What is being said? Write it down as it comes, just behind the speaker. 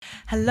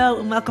Hello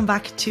and welcome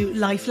back to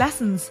Life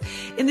Lessons.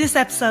 In this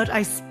episode,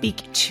 I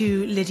speak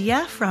to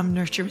Lydia from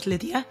Nurture with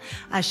Lydia,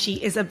 as she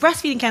is a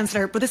breastfeeding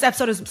counsellor, but this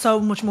episode is so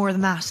much more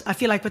than that. I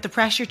feel like with the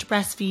pressure to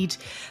breastfeed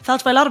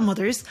felt by a lot of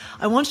mothers,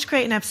 I wanted to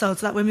create an episode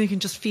so that women can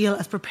just feel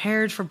as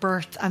prepared for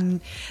birth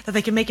and that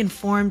they can make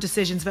informed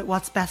decisions about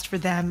what's best for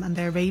them and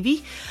their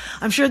baby.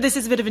 I'm sure this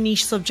is a bit of a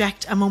niche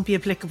subject and won't be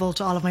applicable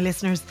to all of my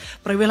listeners,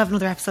 but I will have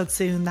another episode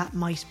soon that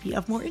might be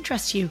of more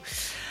interest to you.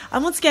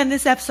 And once again,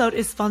 this episode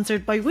is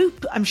sponsored by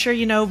Whoop. I'm sure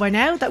you know by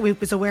now that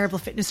Whoop is a wearable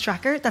fitness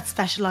tracker that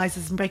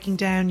specialises in breaking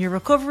down your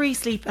recovery,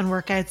 sleep and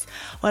workouts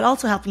while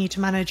also helping you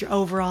to manage your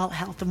overall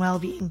health and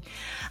well-being.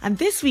 And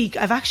this week,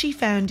 I've actually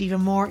found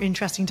even more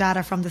interesting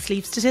data from the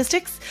sleep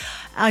statistics.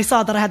 I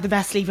saw that I had the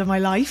best sleep of my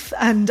life,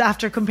 and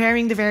after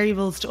comparing the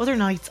variables to other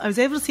nights, I was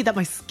able to see that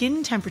my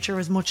skin temperature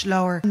was much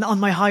lower on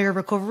my higher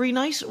recovery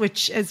night,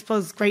 which is, I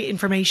suppose, great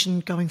information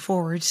going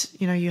forward.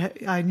 You know,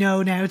 I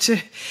know now to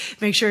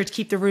make sure to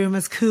keep the room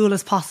as cool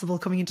as possible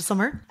coming into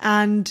summer.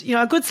 And, you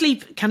know, a good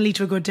sleep can lead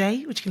to a good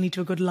day, which can lead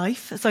to a good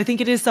life. So I think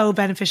it is so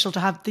beneficial to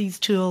have these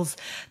tools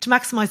to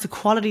maximise the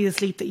quality of the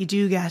sleep that you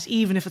do get,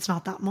 even if it's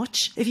not that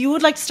much. If you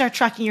would like to start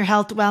tracking your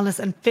health, wellness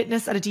and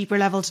fitness at a deeper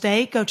level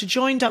today, go to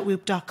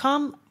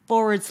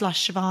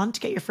join.whoop.com/Siobhan to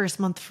get your first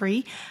month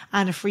free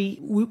and a free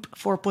Whoop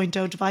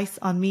 4.0 device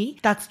on me.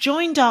 That's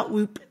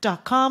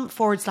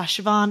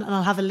join.whoop.com/Siobhan, and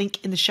I'll have a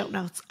link in the show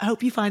notes. I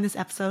hope you find this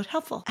episode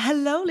helpful.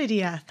 Hello,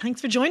 Lydia. Thanks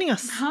for joining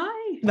us. Hi.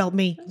 Well,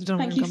 me.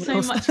 Thank you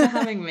so much for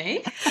having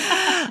me.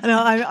 I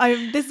know,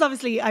 this is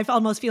obviously, I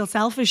almost feel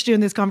selfish doing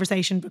this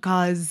conversation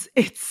because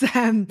it's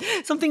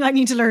something I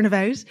need to learn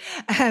about.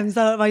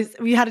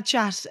 We had a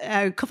chat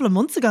a couple of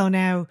months ago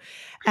now.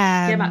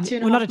 About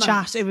 2.5 not a months.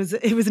 chat. It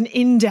was an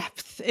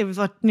in-depth. It was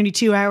nearly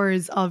 2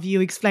 hours of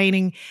you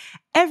explaining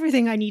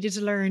everything I needed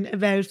to learn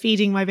about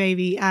feeding my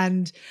baby,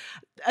 and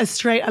as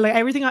soon as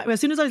I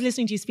was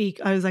listening to you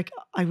speak, I was like,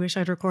 I wish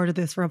I'd recorded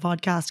this for a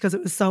podcast because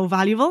it was so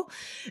valuable.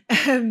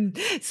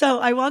 So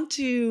I want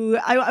to,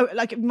 I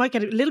might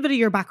get a little bit of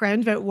your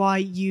background about why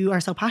you are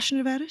so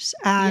passionate about it.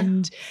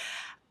 And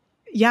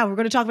yeah, we're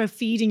going to talk about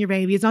feeding your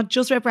baby. It's not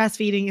just about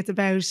breastfeeding. It's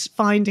about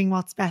finding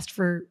what's best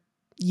for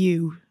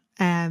you.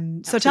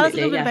 So tell us a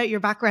little bit about your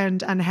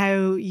background and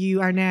how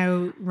you are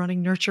now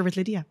running Nurture with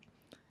Lydia.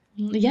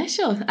 Yeah,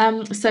 sure.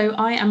 So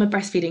I am a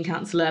breastfeeding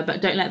counsellor,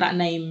 but don't let that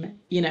name,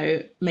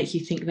 make you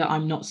think that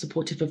I'm not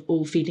supportive of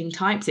all feeding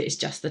types. It's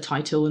just the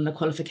title and the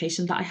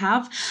qualification that I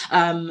have.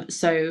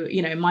 So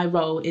my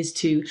role is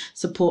to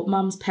support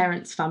mums,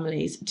 parents,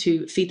 families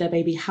to feed their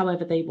baby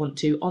however they want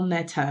to on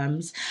their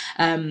terms.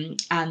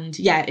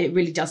 It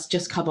really does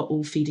just cover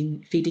all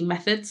feeding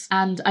methods.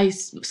 And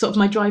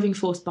my driving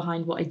force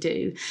behind what I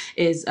do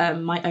is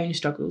my own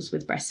struggles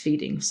with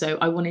breastfeeding. So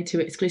I wanted to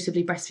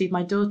exclusively breastfeed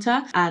my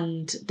daughter,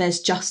 and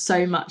there's just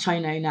so much I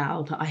know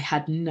now that I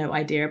had no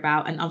idea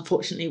about, and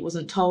unfortunately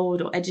wasn't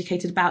told or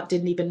educated about,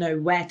 didn't even know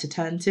where to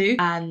turn to.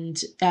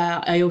 And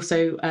I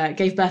also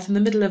gave birth in the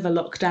middle of a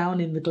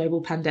lockdown in the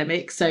global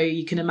pandemic, so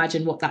you can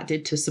imagine what that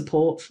did to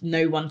support.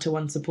 No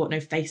one-to-one support, no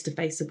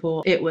face-to-face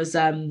support. It was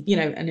an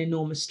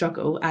enormous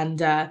struggle.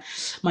 And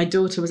my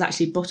daughter was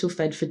actually bottle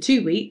fed for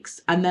 2 weeks,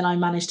 and then I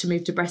managed to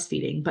move to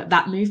breastfeeding. But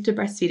that move to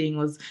breastfeeding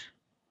was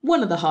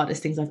one of the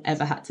hardest things I've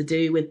ever had to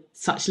do with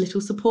such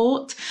little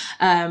support.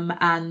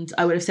 And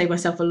I would have saved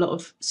myself a lot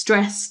of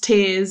stress,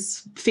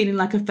 tears, feeling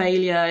like a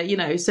failure,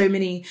 so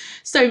many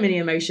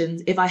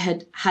emotions if I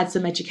had had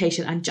some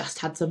education and just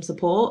had some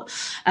support.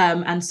 I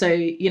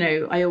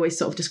always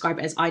sort of describe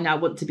it as I now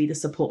want to be the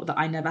support that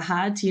I never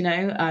had.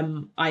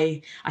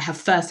 I have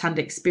firsthand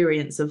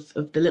experience of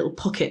the little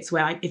pockets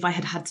where if I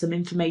had had some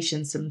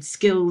information, some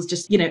skills,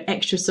 just,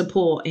 extra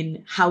support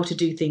in how to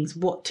do things,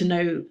 what to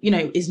know,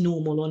 is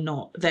normal or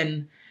not,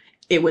 then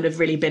it would have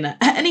really been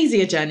an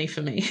easier journey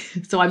for me.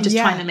 So I'm just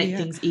trying to make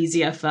things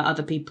easier for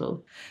other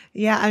people.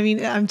 Yeah, I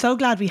mean, I'm so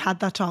glad we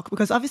had that talk,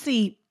 because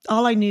obviously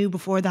all I knew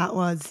before that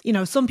was,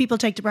 some people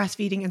take to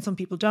breastfeeding and some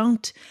people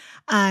don't.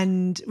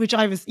 And which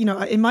I was,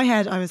 in my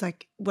head, I was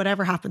like,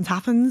 whatever happens,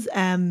 happens.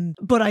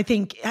 But I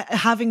think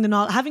having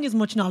as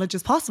much knowledge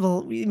as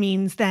possible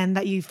means then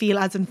that you feel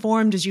as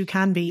informed as you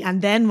can be.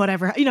 And then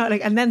whatever,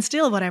 and then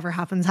still whatever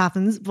happens,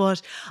 happens.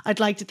 But I'd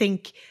like to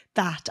think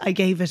that I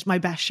gave it my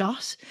best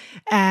shot.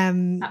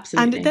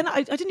 Absolutely. And then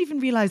I didn't even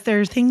realize there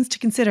are things to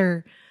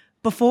consider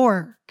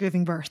before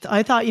giving birth.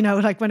 I thought,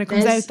 when it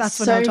comes out,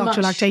 that's when I'll talk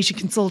to a lactation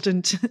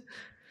consultant.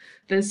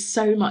 There's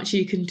so much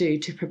you can do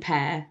to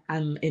prepare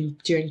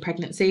during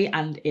pregnancy,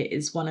 and it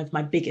is one of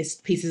my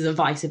biggest pieces of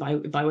advice if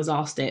I was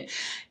asked it,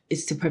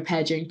 is to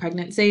prepare during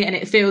pregnancy. And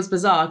it feels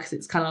bizarre because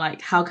it's kind of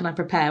like, how can I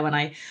prepare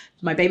when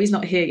my baby's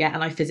not here yet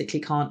and I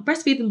physically can't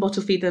breastfeed them,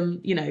 bottle feed them,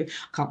 I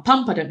can't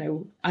pump, I don't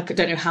know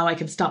how I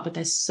can start, but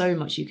there's so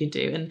much you can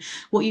do. And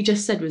what you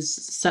just said was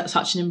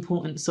such an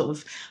important sort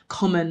of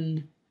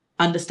common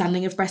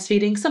understanding of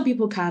breastfeeding. Some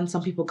people can,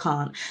 some people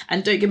can't.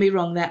 And don't get me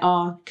wrong, there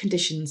are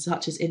conditions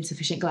such as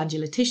insufficient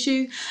glandular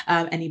tissue.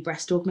 Any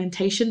breast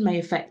augmentation may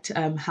affect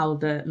how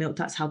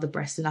the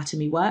breast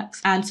anatomy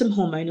works, and some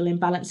hormonal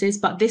imbalances.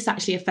 But this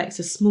actually affects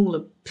a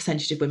smaller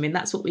percentage of women.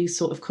 That's what we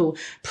sort of call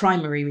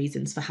primary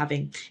reasons for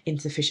having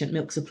insufficient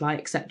milk supply,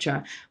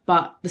 etc.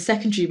 But the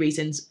secondary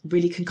reasons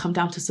really can come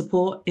down to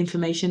support,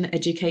 information,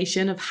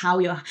 education of how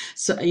you're,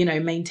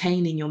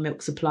 maintaining your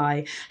milk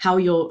supply, how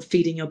you're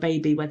feeding your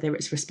baby, whether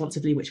it's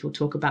responsibly, which we'll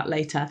talk about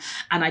later.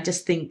 And I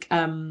just think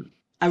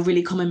a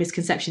really common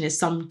misconception is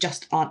some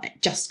just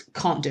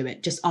can't do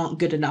it, just aren't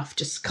good enough,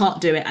 just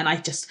can't do it. And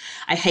I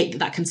hate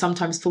that can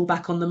sometimes fall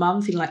back on the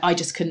mum, feeling like I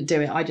just couldn't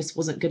do it, I just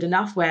wasn't good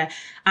enough, where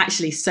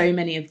actually so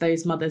many of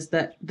those mothers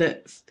that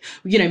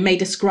may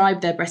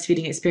describe their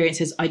breastfeeding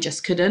experiences, I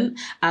just couldn't,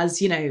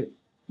 as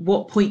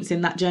what points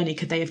in that journey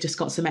could they have just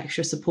got some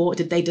extra support?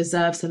 Did they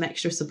deserve some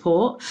extra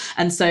support?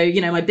 And so,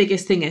 my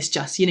biggest thing is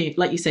just,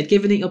 like you said,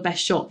 giving it your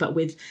best shot, but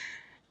with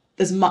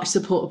as much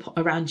support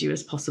around you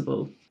as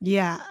possible.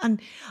 Yeah. And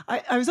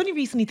I was only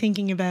recently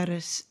thinking about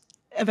it,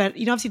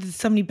 obviously there's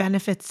so many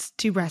benefits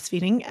to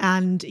breastfeeding,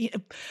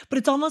 but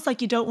it's almost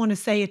like you don't want to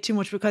say it too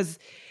much because,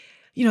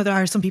 there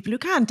are some people who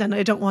can't, and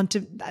I don't want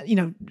to,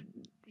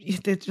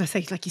 let's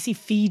say, like, you see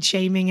feed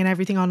shaming and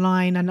everything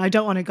online, and I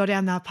don't want to go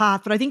down that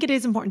path, but I think it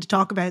is important to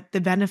talk about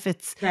the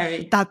benefits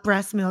that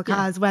breast milk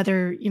has,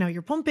 whether,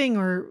 you're pumping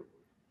or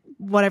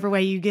whatever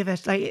way you give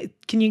it. Like,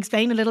 can you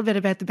explain a little bit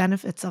about the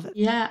benefits of it?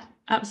 Yeah,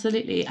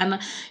 absolutely. And,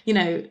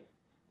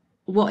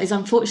 what is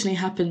unfortunately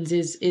happens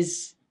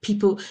is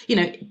people,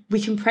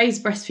 we can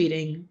praise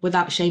breastfeeding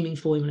without shaming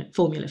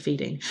formula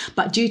feeding,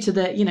 but due to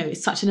the,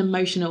 it's such an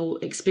emotional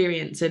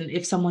experience, and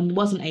if someone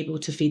wasn't able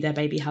to feed their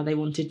baby how they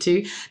wanted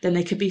to, then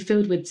they could be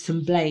filled with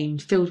some blame,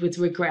 filled with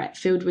regret,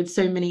 filled with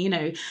so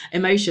many,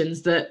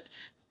 emotions that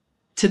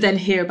to then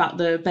hear about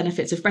the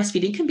benefits of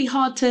breastfeeding can be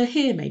hard to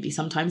hear maybe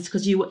sometimes,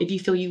 because if you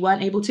feel you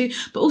weren't able to,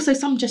 but also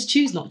some just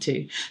choose not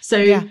to.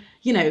 So,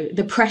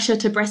 the pressure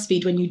to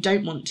breastfeed when you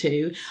don't want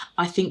to,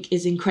 I think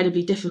is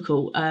incredibly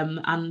difficult.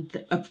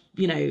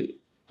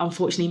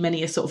 Unfortunately,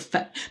 many are sort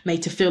of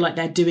made to feel like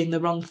they're doing the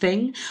wrong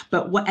thing,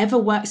 but whatever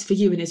works for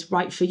you and is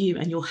right for you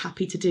and you're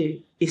happy to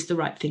do is the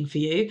right thing for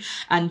you.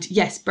 And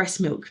yes,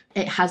 breast milk,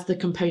 it has the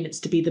components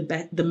to be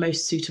the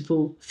most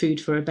suitable food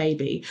for a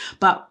baby,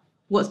 but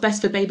what's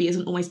best for baby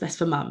isn't always best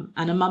for mum.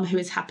 And a mum who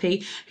is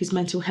happy, whose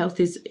mental health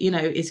is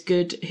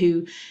good,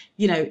 who,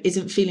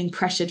 isn't feeling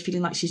pressured,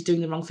 feeling like she's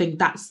doing the wrong thing,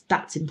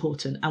 that's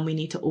important. And we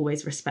need to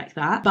always respect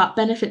that. But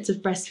benefits of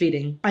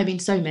breastfeeding, I mean,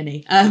 so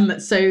many.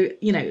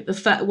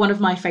 One of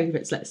my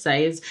favourites, let's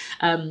say, is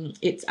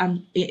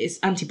it's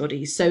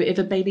antibodies. So if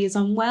a baby is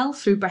unwell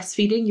through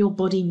breastfeeding, your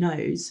body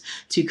knows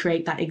to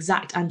create that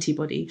exact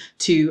antibody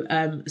to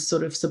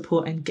sort of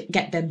support and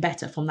get them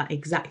better from that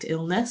exact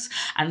illness.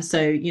 And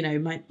so,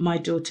 my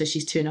daughter,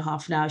 she's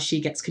 2.5 now,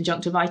 she gets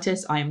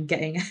conjunctivitis. I am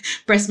getting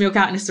breast milk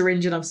out in a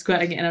syringe and I'm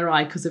squirting it in her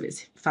eye because of its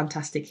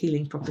fantastic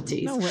healing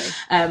properties. No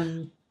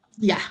way.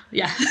 Yeah.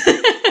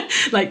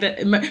 Like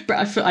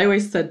that, I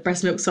always said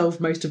breast milk solved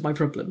most of my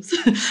problems.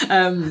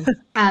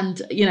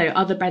 And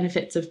other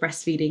benefits of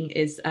breastfeeding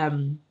is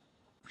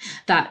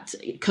that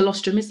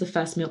colostrum is the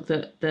first milk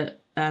that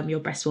your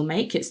breast will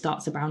make. It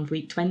starts around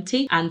week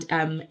 20,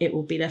 and it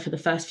will be there for the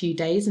first few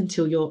days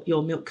until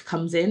your milk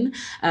comes in.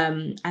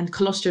 And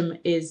colostrum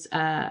is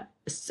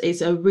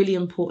a really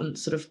important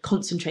sort of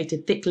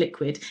concentrated thick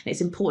liquid. And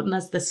it's important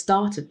as the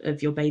start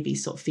of your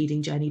baby's sort of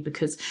feeding journey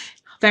because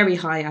very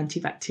high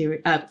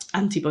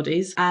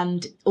antibodies,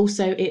 and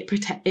also it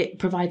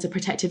provides a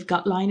protective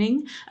gut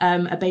lining.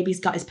 A baby's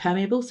gut is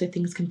permeable, so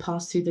things can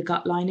pass through the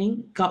gut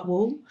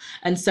wall,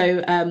 and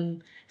so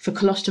for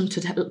colostrum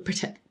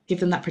to give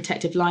them that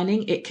protective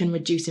lining, it can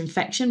reduce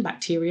infection,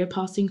 bacteria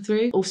passing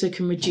through, also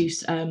can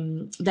reduce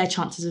their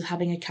chances of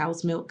having a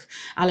cow's milk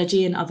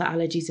allergy and other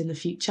allergies in the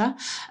future.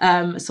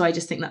 So I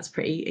just think that's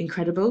pretty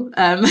incredible.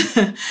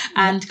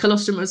 And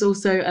colostrum is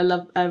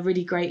also a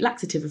really great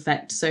laxative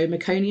effect. So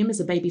meconium is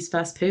a baby's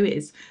first poo. It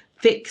is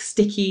thick,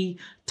 sticky,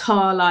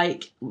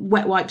 tar-like,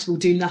 wet wipes will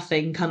do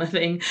nothing kind of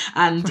thing.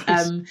 And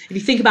if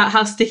you think about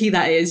how sticky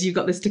that is, you've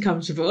got this to come,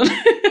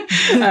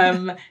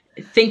 Siobhan.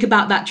 Think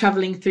about that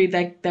travelling through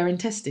their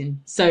intestine.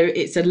 So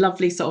it's a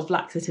lovely sort of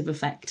laxative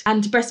effect.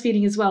 And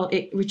breastfeeding as well,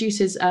 it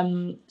reduces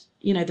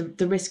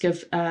the risk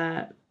of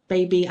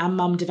baby and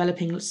mum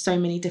developing so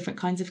many different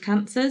kinds of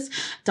cancers,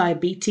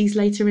 diabetes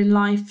later in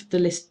life, the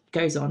list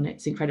goes on.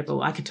 It's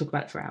incredible. I could talk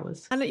about it for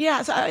hours. And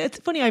so it's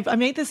funny, I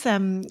made this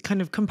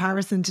kind of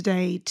comparison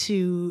today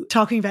to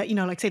talking about,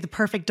 like say the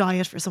perfect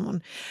diet for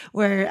someone,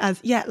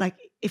 whereas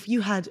if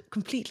you had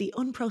completely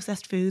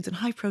unprocessed foods and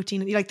high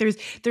protein, like there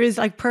is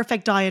like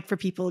perfect diet for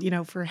people,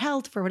 for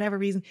health, for whatever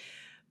reason.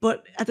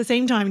 But at the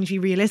same time, you need to be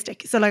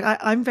realistic. So like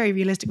I'm very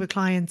realistic with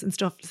clients and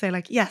stuff to say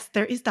like, yes,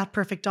 there is that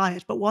perfect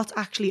diet, but what's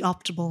actually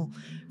optimal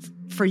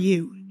for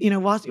you,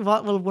 what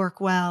will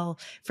work well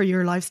for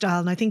your lifestyle.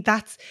 And I think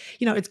that's,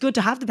 it's good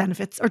to have the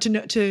benefits, or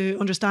to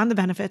understand the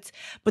benefits,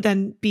 but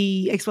then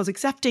be, I suppose,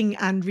 accepting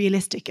and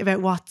realistic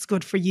about what's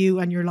good for you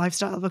and your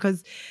lifestyle.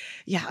 Because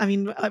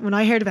when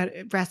I heard about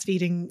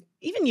breastfeeding,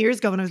 even years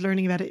ago when I was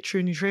learning about it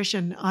through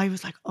nutrition, I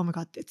was like, oh my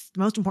God, it's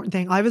the most important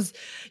thing. I was,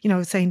 I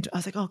was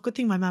like, oh, good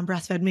thing my mom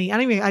breastfed me.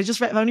 Anyway, I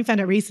only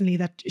found out recently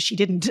that she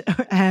didn't,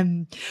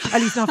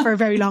 at least not for a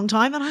very long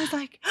time. And I was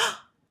like,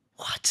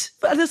 what?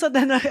 But so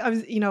then I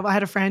was, I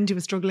had a friend who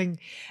was struggling,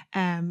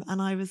 and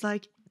I was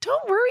like,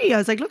 don't worry. I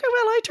was like, look how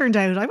well I turned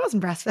out. I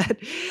wasn't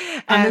breastfed.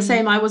 I'm the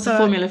same. I was a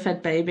formula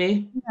fed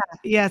baby.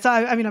 Yeah. So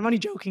I'm only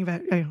joking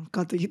about,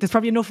 God, there's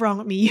probably enough wrong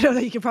with me,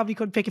 that you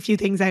could pick a few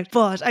things out.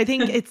 But I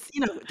think it's,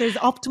 there's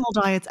optimal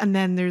diets, and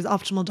then there's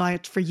optimal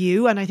diet for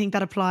you. And I think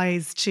that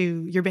applies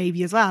to your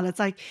baby as well. It's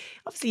like,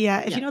 obviously,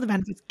 if you know the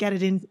benefits, get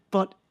it in.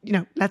 But,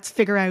 let's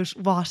figure out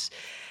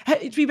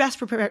to be best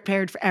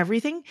prepared for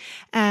everything.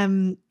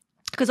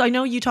 Because I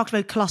know you talked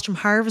about colostrum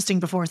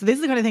harvesting before. So this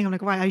is the kind of thing I'm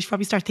like, right, I should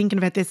probably start thinking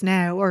about this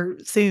now or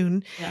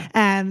soon.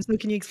 Yeah. So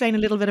can you explain a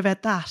little bit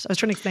about that? I was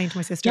trying to explain to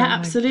my sister. Yeah,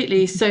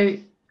 absolutely. So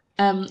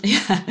I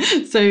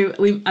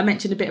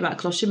mentioned a bit about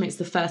colostrum. It's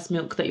the first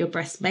milk that your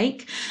breasts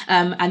make,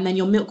 and then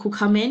your milk will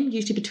come in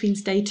usually between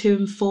day 2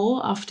 and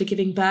 4 after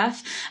giving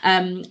birth,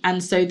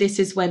 and so this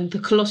is when the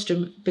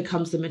colostrum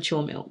becomes the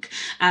mature milk,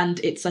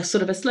 and it's a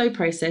sort of a slow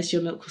process.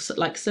 Your milk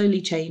will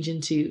slowly change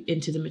into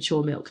the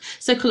mature milk.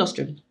 So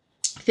colostrum,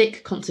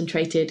 thick,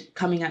 concentrated,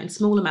 coming out in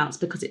small amounts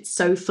because it's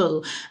so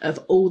full of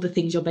all the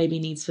things your baby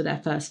needs for their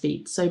first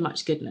feed. So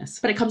much goodness,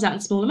 but it comes out in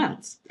small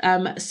amounts.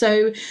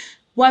 So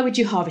why would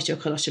you harvest your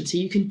colostrum? So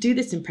you can do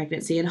this in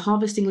pregnancy, and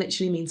harvesting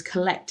literally means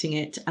collecting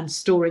it and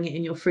storing it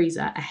in your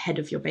freezer ahead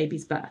of your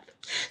baby's birth.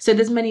 So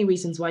there's many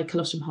reasons why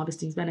colostrum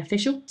harvesting is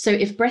beneficial. So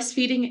if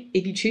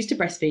you choose to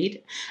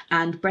breastfeed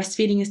and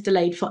breastfeeding is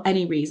delayed for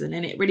any reason,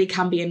 and it really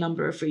can be a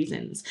number of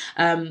reasons.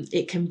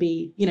 It can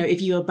be,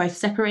 if you are both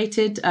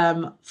separated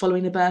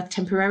following the birth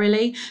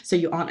temporarily, so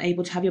you aren't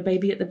able to have your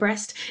baby at the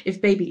breast.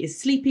 If baby is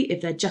sleepy,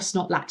 if they're just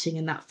not latching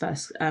in that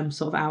first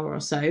sort of hour or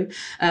so,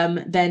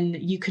 then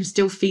you can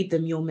still feed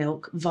them your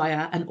milk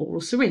via an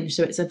oral syringe.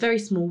 So it's a very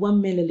small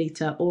 1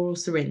 milliliter oral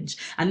syringe.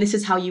 And this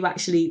is how you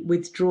actually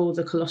withdraw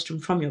the colostrum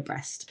from your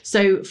breast.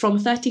 So from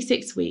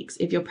 36 weeks,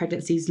 if your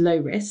pregnancy is low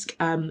risk,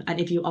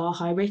 and if you are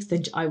high risk,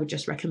 then I would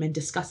just recommend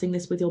discussing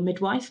this with your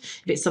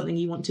midwife if it's something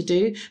you want to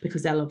do,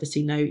 because they'll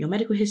obviously know your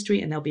medical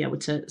history and they'll be able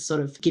to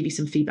sort of give you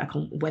some feedback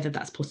on whether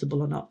that's possible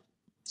or not.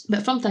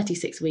 But from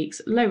 36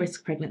 weeks, low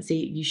risk pregnancy,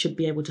 you should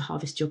be able to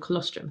harvest your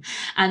colostrum.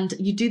 And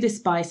you do this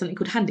by something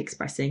called hand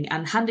expressing.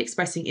 And hand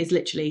expressing is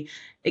literally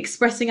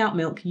expressing out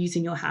milk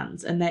using your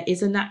hands. And there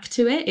is a knack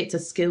to it. It's a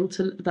skill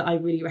that I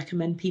really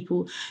recommend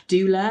people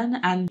do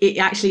learn. And it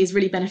actually is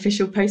really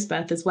beneficial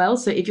post-birth as well.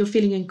 So if you're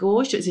feeling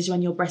engorged, which is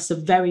when your breasts are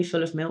very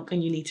full of milk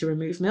and you need to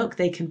remove milk,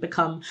 they can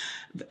become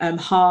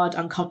hard,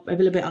 a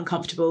little bit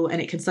uncomfortable.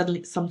 And it can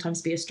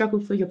sometimes be a struggle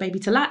for your baby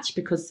to latch,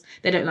 because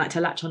they don't like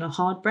to latch on a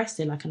hard breast.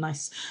 They like a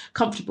nice,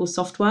 comfortable,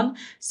 soft one.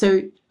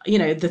 So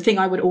the thing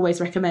I would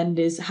always recommend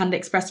is hand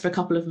express for a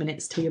couple of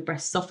minutes till your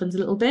breast softens a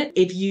little bit.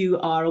 If you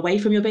are away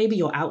from your baby,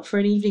 you're out for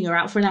an evening or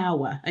out for an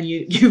hour, and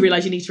you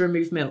realise you need to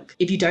remove milk.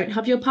 If you don't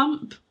have your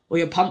pump, or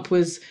your pump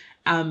was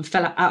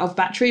fell out of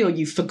battery, or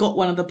you forgot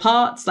one of the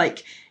parts,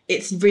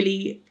 it's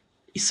really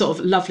sort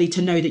of lovely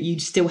to know that you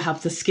still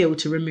have the skill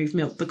to remove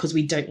milk, because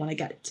we don't want to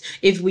get it.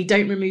 If we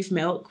don't remove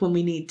milk when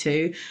we need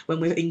to, when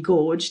we're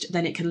engorged,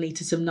 then it can lead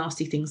to some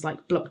nasty things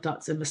like blocked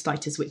ducts and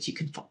mastitis, which you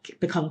can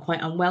become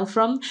quite unwell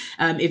from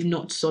if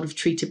not sort of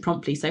treated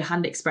promptly. So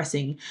hand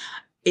expressing,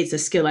 it's a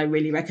skill I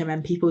really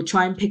recommend people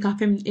try and pick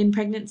up in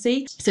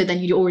pregnancy. So then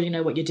you already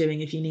know what you're doing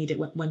if you need it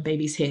when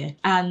baby's here.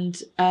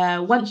 And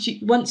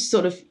once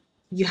sort of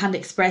you hand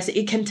express,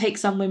 it can take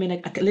some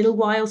women a little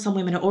while. Some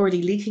women are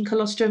already leaking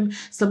colostrum.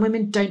 Some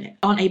women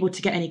aren't able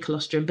to get any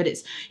colostrum. But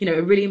it's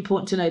really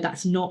important to know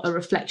that's not a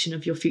reflection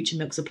of your future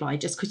milk supply.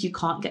 Just because you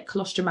can't get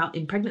colostrum out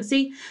in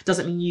pregnancy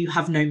doesn't mean you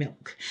have no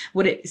milk.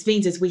 What it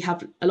means is we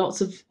have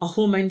lots of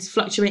hormones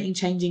fluctuating,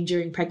 changing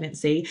during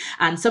pregnancy,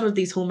 and some of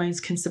these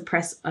hormones can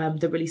suppress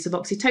the release of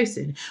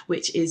oxytocin,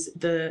 which is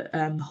the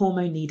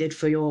hormone needed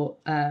for your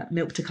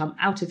milk to come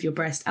out of your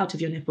breast, out of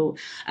your nipple,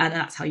 and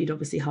that's how you'd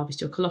obviously harvest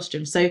your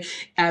colostrum. So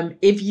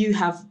if you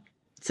have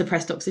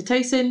suppressed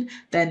oxytocin,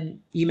 then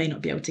you may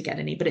not be able to get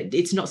any, but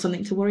it's not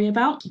something to worry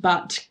about.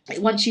 But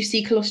once you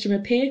see colostrum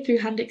appear through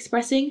hand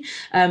expressing,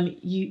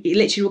 it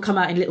literally will come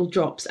out in little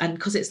drops, and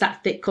because it's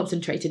that thick,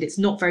 concentrated, it's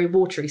not very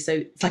watery, so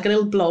it's like a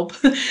little blob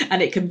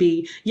and it can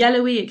be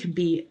yellowy, it can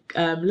be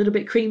a little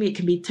bit creamy, it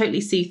can be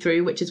totally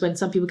see-through, which is when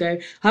some people go,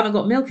 I haven't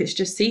got milk, it's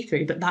just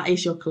see-through, but that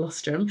is your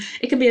colostrum.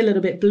 It can be a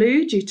little bit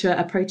blue due to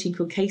a protein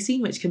called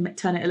casein, which can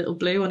turn it a little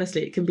blue.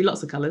 Honestly, it can be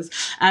lots of colours,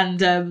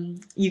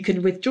 and you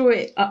can draw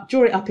it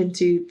up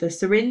into the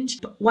syringe.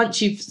 But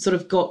once you've sort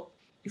of got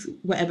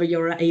whatever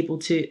you're able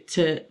to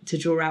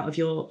draw out of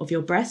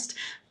your breast,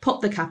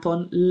 pop the cap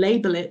on,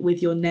 label it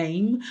with your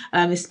name,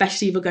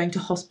 especially if you're going to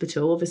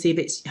hospital. Obviously, if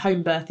it's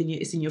home birth and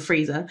it's in your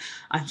freezer,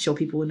 I'm sure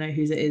people will know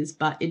whose it is.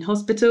 But in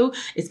hospital,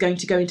 it's going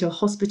to go into a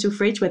hospital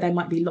fridge where there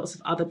might be lots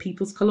of other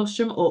people's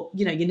colostrum, or,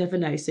 you know, you never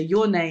know. So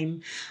your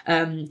name,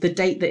 the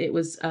date that it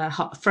was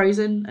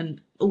frozen,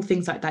 and all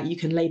things like that, you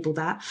can label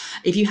that.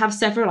 If you have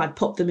several, I'd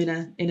pop them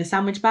in a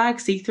sandwich bag,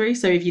 see-through,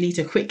 so if you need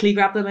to quickly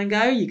grab them and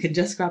go, you can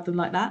just grab them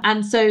like that.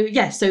 And so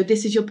so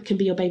this is can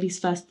be your baby's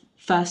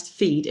first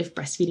feed if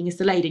breastfeeding is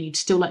delayed and you'd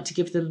still like to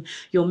give them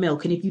your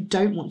milk. And if you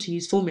don't want to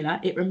use formula,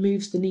 it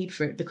removes the need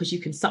for it because you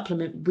can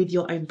supplement with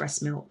your own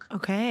breast milk.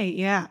 Okay,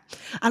 yeah.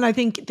 And I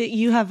think that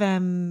you have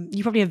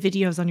you probably have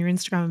videos on your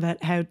Instagram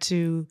about how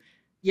to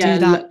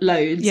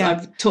loads. Yeah.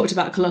 I've talked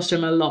about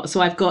colostrum a lot.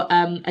 So I've got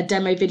a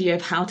demo video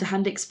of how to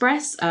hand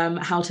express,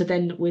 how to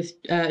then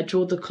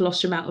draw the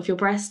colostrum out of your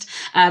breast,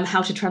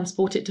 how to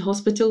transport it to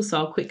hospital. So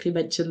I'll quickly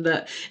mention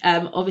that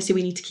obviously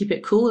we need to keep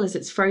it cool as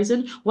it's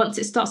frozen. Once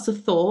it starts to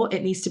thaw,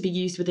 it needs to be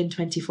used within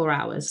 24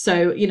 hours.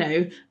 So, you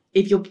know,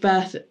 if your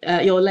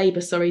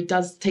labour,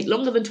 does take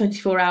longer than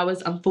 24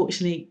 hours,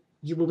 unfortunately,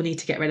 you will need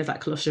to get rid of that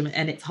colostrum,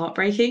 and it's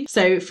heartbreaking.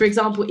 So, for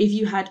example, if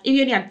you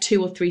only had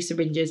 2 or 3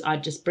 syringes,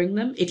 I'd just bring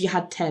them. If you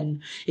had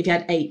 10, if you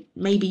had 8,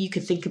 maybe you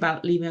could think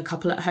about leaving a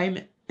couple at home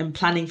and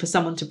planning for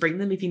someone to bring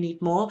them if you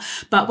need more.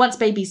 But once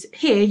baby's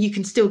here, you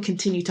can still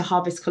continue to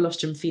harvest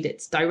colostrum, feed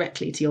it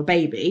directly to your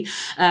baby.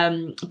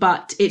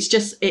 But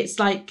it's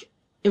like,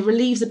 it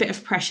relieves a bit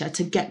of pressure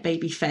to get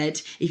baby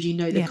fed if you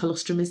know the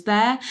colostrum is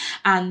there.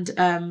 And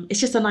it's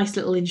just a nice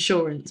little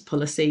insurance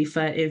policy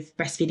for if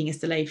breastfeeding is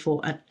delayed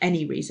for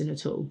any reason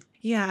at all.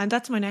 Yeah, and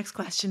that's my next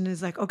question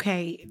is like,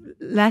 okay,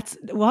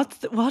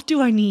 what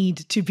do I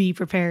need to be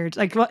prepared?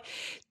 Like, what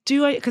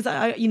do I, because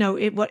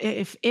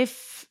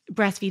if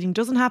breastfeeding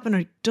doesn't happen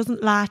or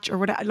doesn't latch or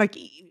whatever, like,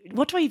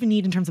 what do I even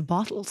need in terms of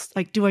bottles?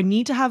 Like, do I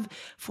need to have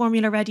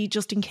formula ready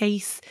just in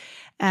case?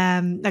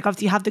 Like,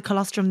 obviously you have the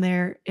colostrum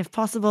there if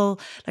possible.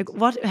 Like,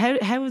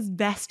 how is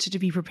best to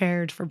be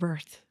prepared for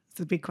birth? It's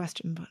a big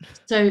question, but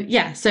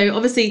so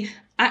obviously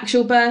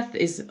actual birth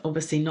is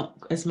obviously not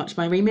as much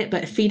my remit,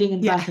 but feeding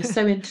and birth are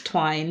so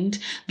intertwined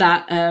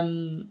that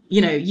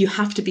you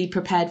have to be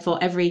prepared for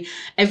every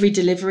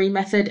delivery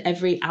method,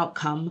 every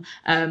outcome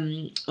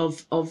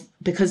of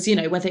because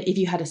whether if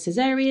you had a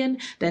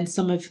cesarean, then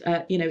some of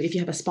if you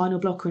have a spinal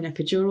block or an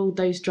epidural,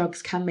 those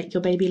drugs can make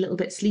your baby a little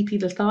bit sleepy,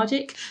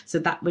 lethargic, so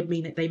that would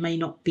mean that they may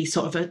not be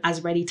sort of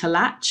as ready to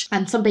latch.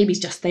 And some babies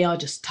they are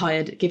just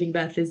tired. Giving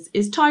birth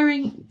is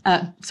tiring.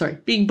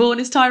 Being born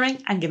is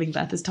tiring and giving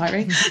birth is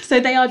tiring. So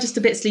they are just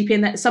a bit sleepy,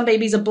 and that some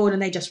babies are born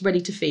and they're just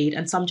ready to feed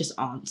and some just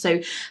aren't.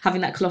 So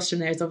having that colostrum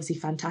there is obviously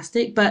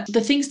fantastic. But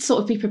the things to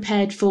sort of be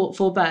prepared for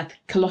birth,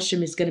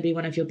 colostrum is going to be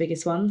one of your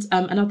biggest ones.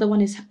 Another one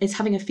is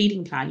having a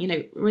feeding plan,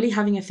 really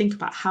having a think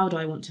about, how do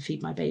I want to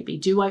feed my baby?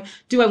 Do I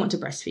want to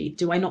breastfeed?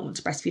 Do I not want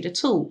to breastfeed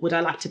at all? Would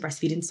I like to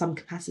breastfeed in some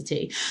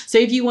capacity? So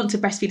if you want to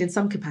breastfeed in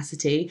some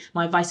capacity,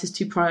 my advice is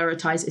to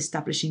prioritize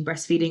establishing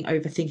breastfeeding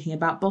over thinking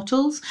about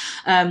bottles.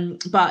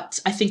 But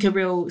I think a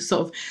real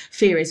sort of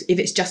fear is if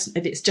it's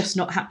just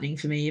not happening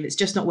for me, if it's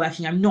just not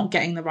working, I'm not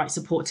getting the right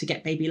support to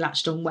get baby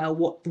latched on well,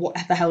 what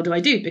the hell do I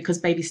do? Because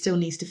baby still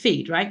needs to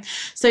feed, right?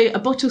 So a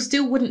bottle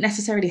still wouldn't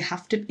necessarily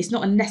have to, it's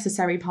not a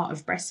necessary part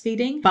of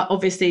breastfeeding, but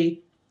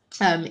obviously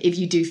if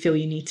you do feel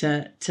you need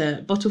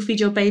to bottle feed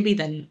your baby,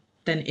 then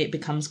it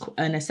becomes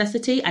a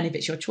necessity. And if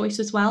it's your choice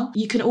as well,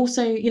 you can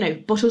also,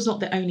 bottle's not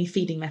the only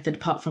feeding method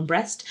apart from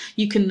breast.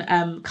 You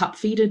can cup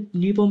feed a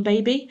newborn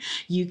baby.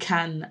 You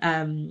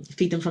can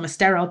feed them from a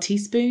sterile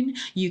teaspoon.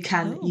 You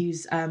can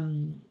use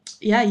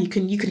you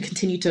can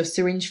continue to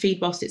syringe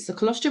feed whilst it's the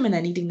colostrum and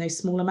they're needing those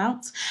small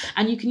amounts.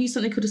 And you can use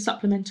something called a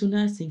supplemental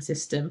nursing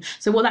system.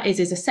 So what that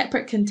is a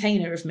separate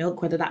container of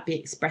milk, whether that be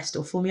expressed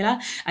or formula,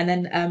 and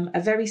then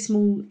a very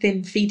small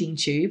thin feeding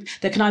tube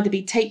that can either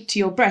be taped to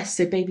your breast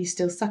so baby's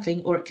still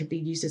suckling, or it could be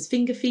used as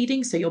finger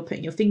feeding, so you're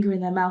putting your finger in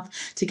their mouth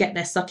to get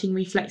their sucking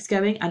reflex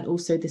going, and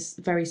also this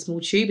very small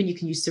tube, and you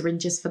can use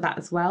syringes for that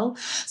as well.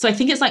 So I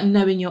think it's like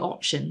knowing your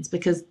options,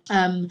 because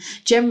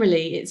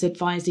generally it's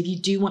advised, if you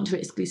do want to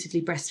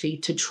exclusively breastfeed,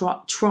 to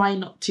try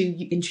not to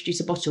introduce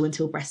a bottle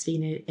until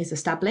breastfeeding is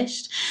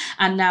established.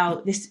 And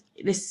now this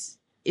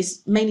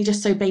is mainly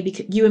just so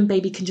you and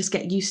baby can just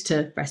get used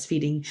to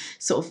breastfeeding.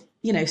 Sort of,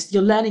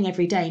 you're learning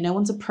every day. No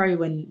one's a pro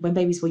when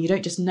baby's born. You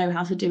don't just know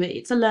how to do it.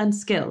 It's a learned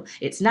skill.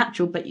 It's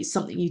natural, but it's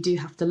something you do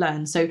have to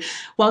learn. So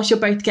whilst you're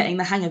both getting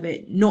the hang of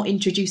it, not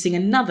introducing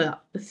another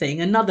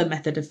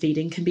method of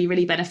feeding can be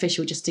really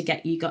beneficial, just to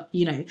get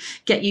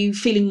you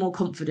feeling more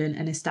confident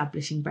and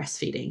establishing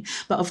breastfeeding.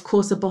 But of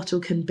course, a bottle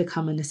can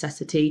become a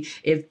necessity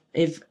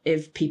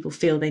if people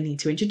feel they need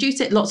to introduce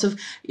it. Lots of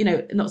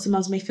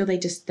mums may feel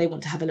they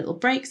want to have a little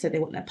break, so they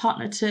want their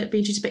partner to be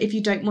introduced. But if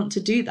you don't want to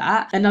do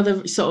that,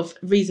 another sort of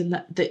reason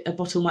that a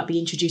bottle might be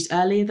introduced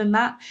earlier than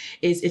that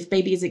is if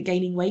baby isn't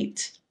gaining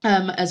weight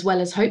as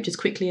well as hoped, as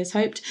quickly as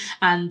hoped.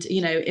 And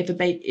if a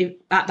baby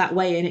at that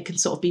weigh in, it can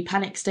sort of be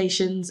panic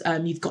stations.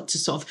 You've got to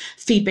sort of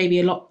feed baby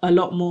a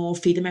lot more,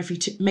 feed them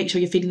make sure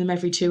you're feeding them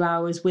every 2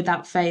 hours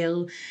without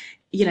fail.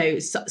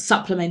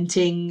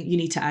 supplementing, you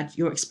need to add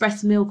your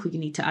express milk or you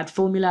need to add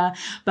formula.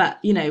 But,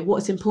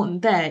 what's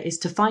important there is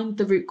to find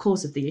the root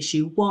cause of the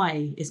issue.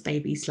 Why is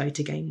baby slow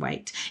to gain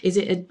weight? Is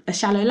it a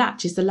shallow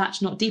latch? Is the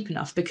latch not deep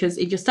enough? Because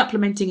if you're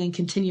supplementing and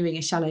continuing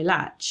a shallow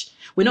latch,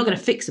 we're not going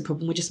to fix the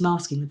problem, we're just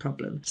masking the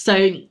problem.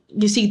 So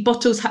you see,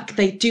 bottles,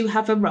 they do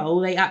have a role,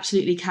 they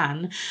absolutely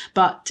can,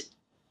 but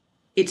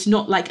it's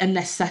not like a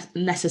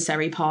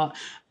necessary part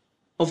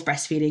of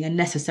breastfeeding, a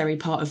necessary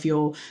part of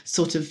your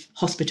sort of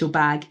hospital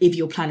bag if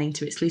you're planning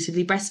to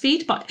exclusively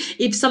breastfeed. But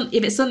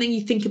if it's something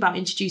you think about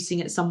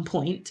introducing at some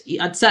point,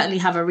 I'd certainly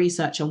have a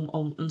research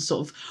on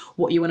sort of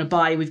what you want to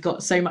buy. We've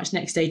got so much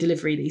next day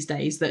delivery these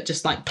days that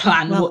just like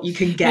plan what you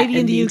can get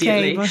maybe in the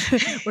immediately. UK,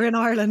 but we're in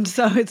Ireland,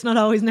 so it's not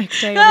always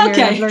next day.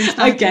 Okay. I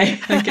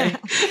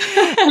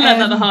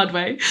learned that the hard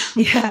way.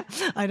 Yeah,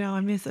 I know.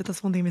 I miss it.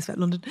 That's one thing I miss about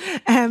London.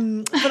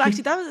 But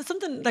actually, that was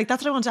something like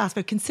that's what I want to ask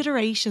about.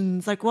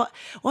 Considerations, like what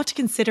to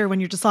consider when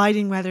you're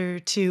deciding whether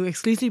to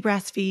exclusively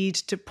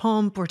breastfeed, to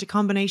pump, or to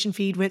combination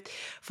feed with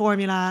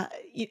formula.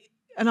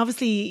 And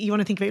obviously, you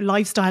want to think about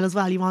lifestyle as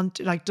well. You want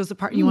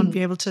you want to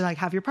be able to like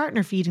have your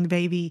partner feeding the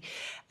baby.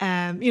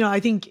 I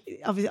think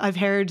obviously I've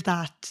heard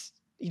that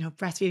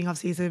breastfeeding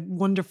obviously is a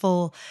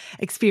wonderful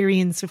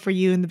experience for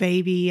you and the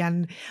baby.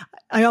 And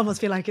I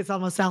almost feel like it's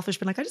almost selfish,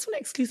 but like, I just want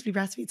to exclusively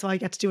breastfeed so I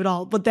get to do it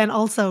all. But then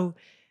also,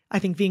 I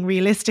think being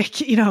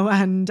realistic,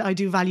 and I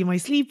do value my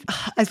sleep.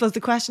 I suppose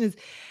the question is,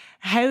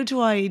 how do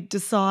I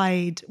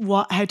decide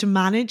how to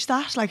manage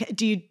that? Like,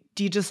 do you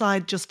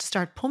decide just to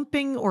start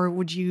pumping, or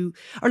what do you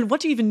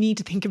even need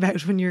to think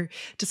about when you're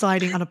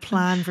deciding on a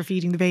plan for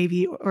feeding the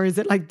baby? Or is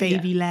it like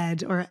baby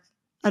led, or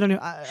I don't know.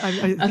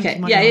 Okay.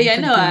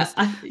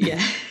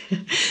 Yeah.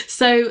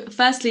 So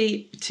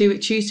firstly, to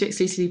choose to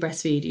exclusively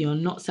breastfeed, you're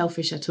not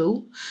selfish at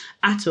all.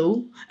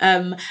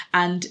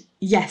 And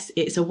yes,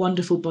 it's a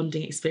wonderful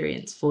bonding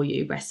experience for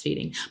you,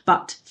 breastfeeding,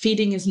 but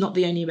feeding is not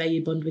the only way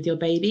you bond with your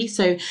baby.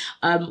 So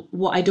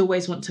what I'd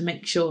always want to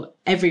make sure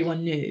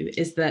everyone knew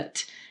is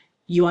that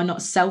you are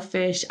not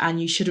selfish, and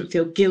you shouldn't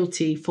feel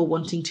guilty for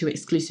wanting to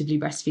exclusively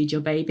breastfeed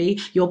your baby.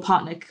 Your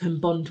partner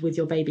can bond with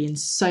your baby in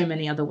so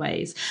many other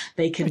ways.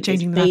 They can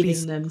changing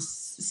bathing them,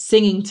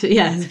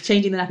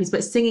 changing the nappies,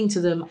 but singing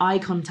to them, eye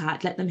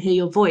contact, let them hear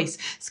your voice,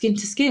 skin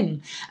to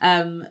skin.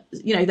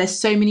 There's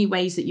so many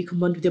ways that you can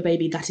bond with your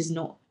baby that is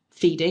not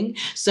feeding.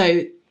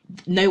 So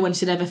no one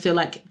should ever feel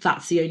like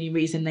that's the only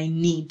reason they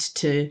need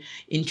to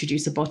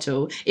introduce a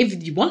bottle.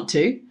 If you want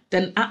to,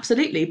 then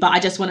absolutely. But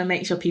I just want to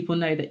make sure people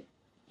know that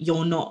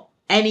you're not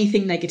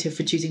anything negative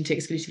for choosing to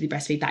exclusively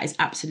breastfeed. That is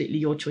absolutely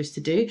your choice to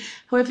do.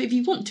 However, if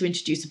you want to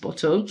introduce a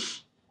bottle,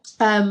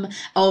 you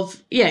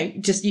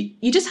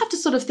just have to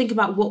sort of think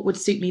about what would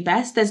suit me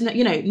best. There's no,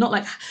 not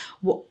like,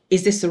 what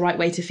is this the right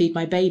way to feed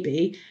my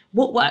baby?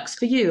 What works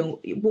for you?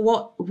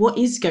 What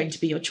is going to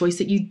be your choice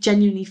that you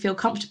genuinely feel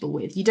comfortable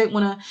with? You don't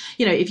want to,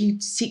 if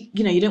you see,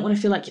 you don't want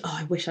to feel like,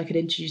 I wish I could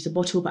introduce a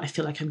bottle, but I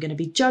feel like I'm going to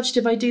be judged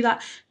if I do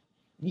that.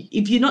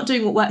 If you're not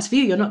doing what works for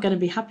you, you're not going to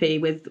be happy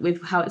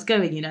with how it's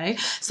going,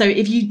 So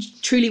if you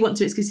truly want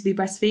to exclusively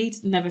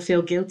breastfeed, never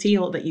feel guilty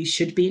or that you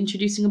should be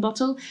introducing a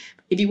bottle.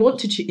 If you want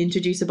to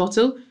introduce a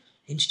bottle,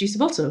 introduce a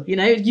bottle.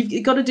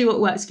 You've got to do what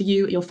works for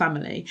you, your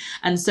family.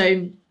 And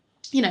so,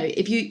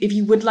 if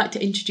you would like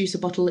to introduce a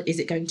bottle, is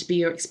it going to be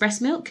your express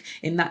milk?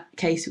 In that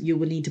case, you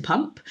will need to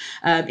pump.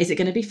 Is it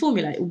going to be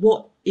formula?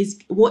 What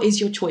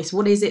is your choice?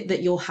 What is it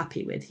that you're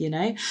happy with,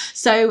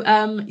 So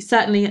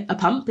certainly a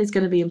pump is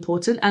going to be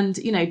important, and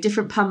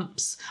different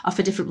pumps are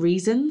for different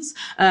reasons.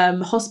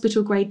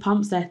 Hospital grade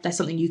pumps, they're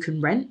something you can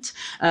rent.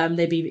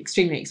 They'd be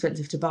extremely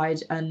expensive to buy,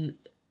 and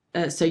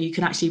so you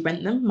can actually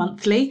rent them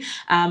monthly.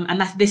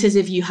 And this is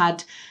if you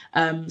had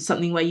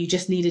something where you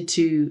just needed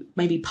to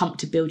maybe pump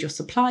to build your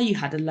supply, you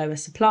had a lower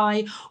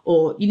supply,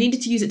 or you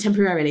needed to use it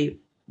temporarily.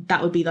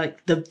 That would be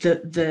like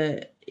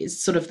the is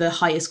sort of the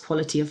highest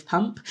quality of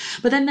pump.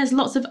 But then there's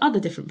lots of other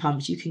different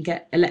pumps. You can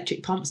get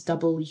electric pumps,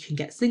 double, you can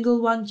get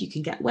single ones, you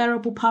can get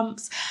wearable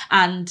pumps,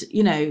 and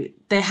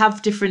they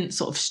have different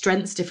sort of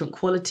strengths, different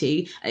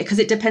quality, because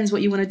it depends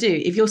what you want to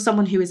do. If you're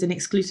someone who is an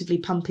exclusively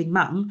pumping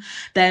mum,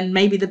 then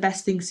maybe the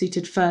best thing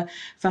suited for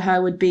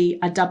her would be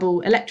a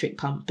double electric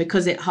pump,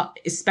 because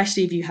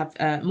especially if you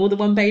have more than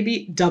one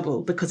baby,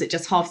 double, because it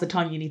just halves the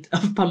time you need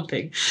of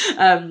pumping.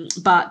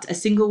 But a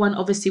single one,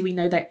 obviously we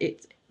know that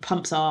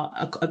pumps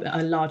are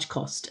a large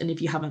cost, and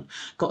if you haven't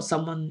got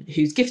someone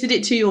who's gifted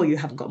it to you, or you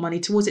haven't got money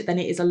towards it, then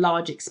it is a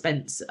large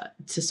expense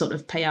to sort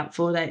of pay out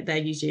for. They're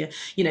usually,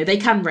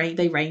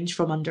 they range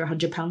from under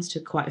 £100 to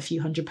quite a few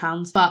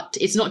 £100s, but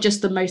it's not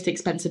just the most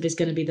expensive is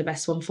going to be the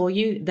best one for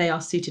you. They are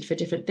suited for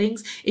different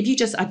things. If you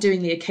just are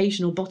doing the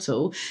occasional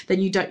bottle,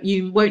 then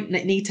you won't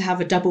need to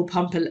have a double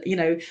pump,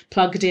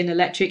 plugged in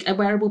electric. A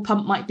wearable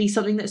pump might be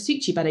something that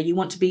suits you better. You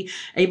want to be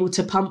able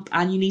to pump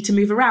and you need to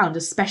move around,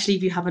 especially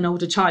if you have an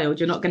older child.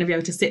 You're not not going to be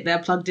able to sit there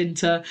plugged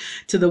into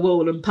the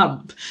wall and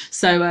pump.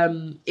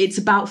 So it's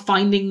about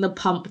finding the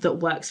pump that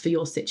works for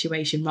your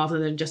situation rather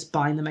than just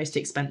buying the most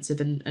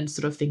expensive and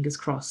sort of fingers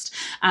crossed.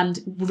 And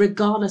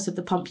regardless of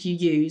the pump you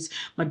use,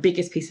 my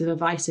biggest piece of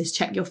advice is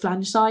check your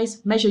flange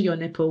size, measure your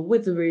nipple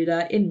with the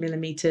ruler in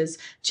millimeters,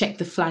 check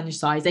the flange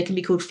size. They can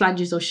be called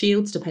flanges or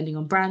shields depending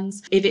on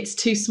brands. If it's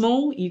too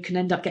small, you can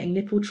end up getting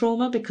nipple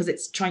trauma because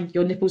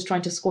your nipple's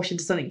trying to squash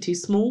into something too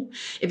small.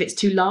 If it's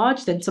too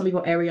large, then some of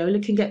your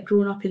areola can get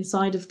drawn up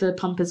inside of the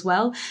pump as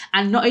well.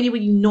 And not only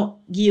will you not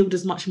yield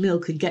as much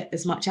milk and get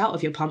as much out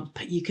of your pump,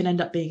 but you can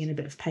end up being in a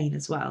bit of pain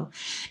as well.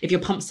 If your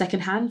pump's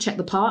secondhand, check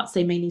the parts.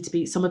 They may need to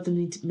be, some of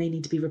them may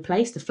need to be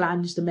replaced, the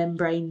flange, the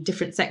membrane,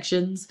 different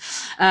sections.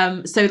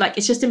 So like,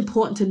 it's just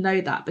important to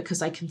know that,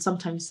 because I can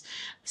sometimes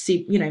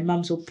see,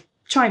 mums will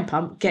try and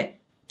pump, get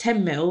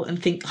 10 mil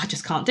and think, I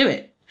just can't do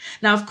it.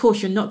 Now, of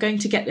course, you're not going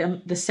to get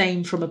the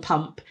same from a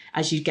pump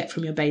as you get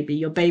from your baby.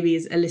 Your baby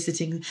is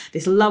eliciting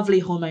this lovely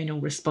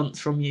hormonal response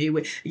from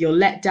you. Your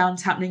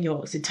letdown's happening,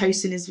 your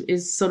oxytocin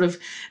is sort of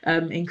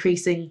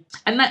increasing,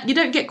 and that you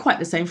don't get quite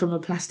the same from a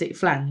plastic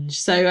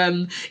flange.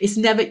 So it's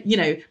never,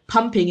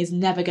 pumping is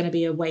never going to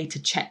be a way to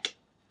check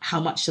how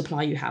much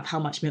supply you have, how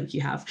much milk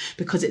you have,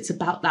 because it's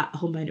about that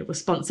hormonal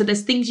response. So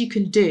there's things you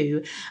can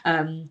do.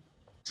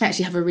 I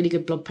actually have a really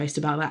good blog post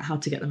about that, how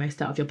to get the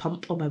most out of your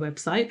pump, on my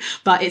website.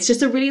 But it's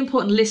just a really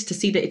important list to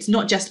see that it's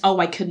not just,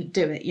 I couldn't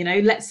do it.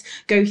 Let's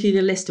go through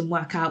the list and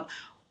work out,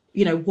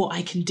 what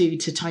I can do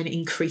to try and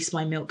increase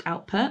my milk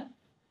output.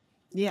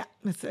 Yeah,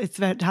 it's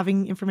about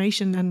having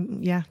information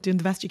and doing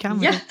the best you can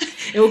with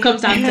it. It all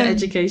comes down to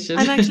education.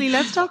 And actually,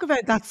 let's talk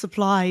about that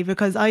supply,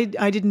 because I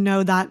didn't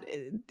know that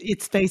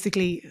it's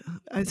basically,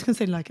 I was going to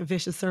say like a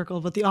vicious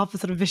circle, but the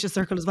opposite of vicious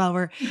circle as well,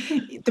 where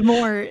the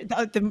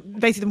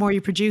more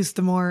you produce,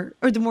 the more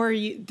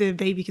the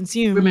baby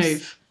consumes.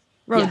 Remove.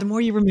 Right, the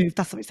more you remove,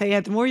 that's what I say. Yeah,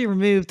 the more you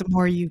remove, the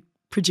more you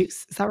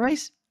produce. Is that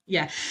right?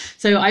 Yeah.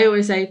 So I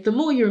always say the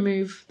more you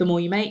remove, the more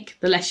you make.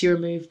 The less you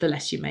remove, the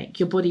less you make.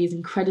 Your body is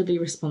incredibly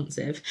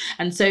responsive.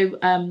 And so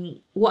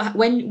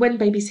when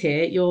baby's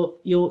here,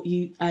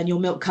 your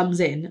milk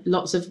comes in,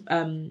 lots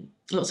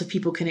of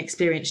people can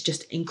experience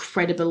just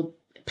incredible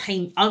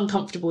pain,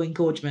 uncomfortable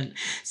engorgement.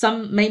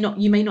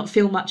 You may not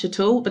feel much at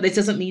all, but this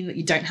doesn't mean that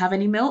you don't have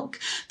any milk.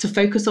 To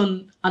focus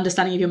on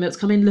understanding if your milk's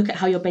coming, look at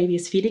how your baby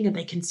is feeding. Are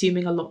they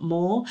consuming a lot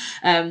more?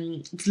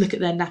 Look at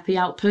their nappy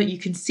output. You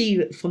can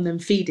see from them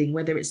feeding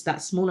whether it's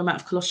that small amount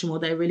of colostrum or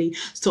they're really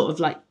sort of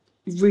like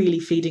really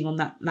feeding on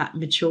that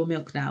mature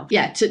milk now.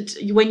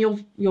 When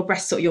your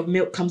breast or your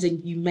milk comes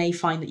in, you may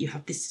find that you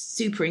have this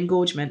super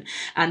engorgement,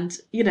 and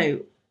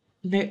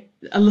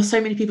so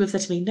many people have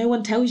said to me, no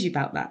one tells you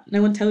about that.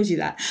 No one tells you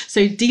that.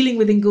 So dealing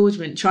with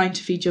engorgement, trying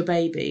to feed your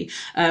baby,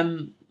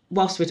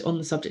 whilst we're on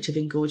the subject of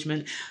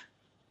engorgement,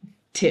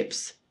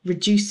 tips: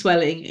 reduce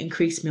swelling,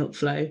 increase milk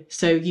flow.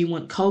 So you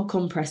want cold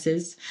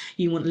compresses,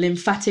 you want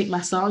lymphatic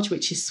massage,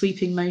 which is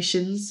sweeping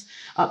motions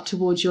up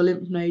towards your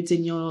lymph nodes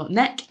in your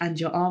neck and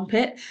your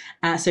armpit.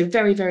 So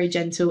very, very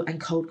gentle and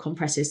cold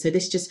compresses. So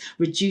this just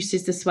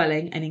reduces the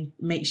swelling and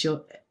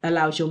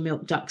allows your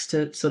milk ducts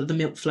to sort of the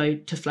milk flow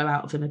to flow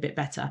out of them a bit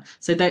better.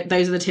 So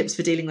those are the tips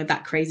for dealing with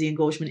that crazy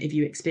engorgement if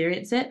you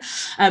experience it.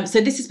 So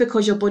this is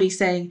because your body's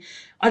saying,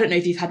 I don't know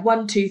if you've had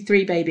 1, 2,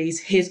 3 babies,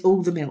 here's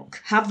all the milk.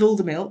 Have all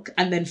the milk,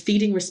 and then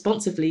feeding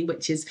responsively,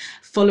 which is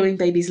following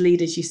baby's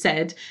lead, as you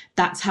said.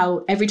 That's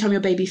how every time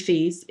your baby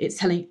feeds,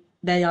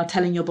 they are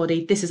telling your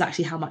body, this is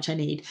actually how much I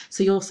need.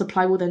 So your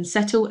supply will then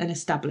settle and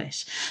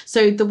establish.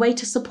 So the way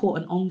to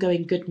support an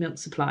ongoing good milk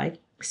supply,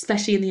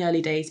 especially in the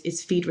early days,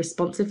 is feed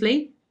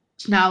responsively.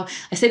 Now,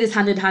 I say this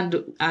hand in hand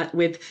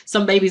with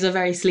some babies are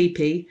very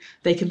sleepy.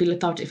 They can be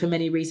lethargic for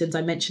many reasons.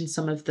 I mentioned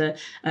some of the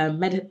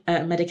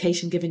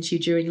medication given to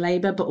you during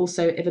labour, but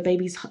also if a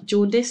baby's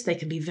jaundiced, they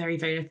can be very,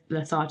 very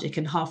lethargic,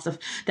 and half the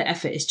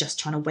effort is just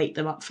trying to wake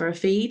them up for a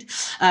feed.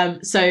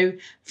 So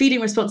feeding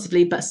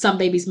responsibly, but some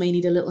babies may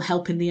need a little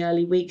help in the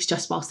early weeks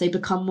just whilst they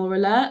become more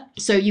alert.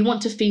 So you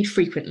want to feed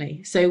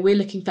frequently. So we're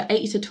looking for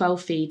 8 to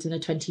 12 feeds in a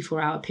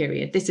 24-hour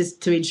period. This is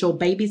to ensure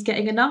baby's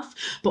getting enough,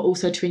 but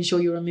also to ensure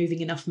you're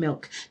removing enough milk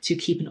to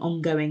keep an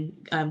ongoing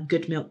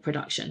good milk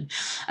production.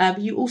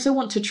 You also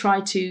want to try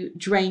to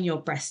drain your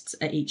breasts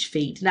at each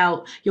feed.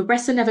 Now, your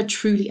breasts are never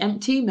truly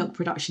empty. Milk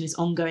production is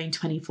ongoing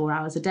 24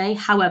 hours a day.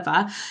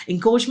 However,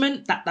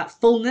 engorgement, that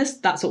fullness,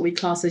 that's what we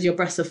class as your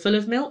breasts are full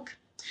of milk.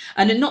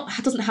 And it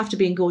doesn't have to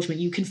be engorgement.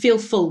 You can feel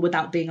full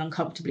without being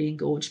uncomfortably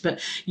engorged,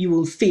 but you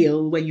will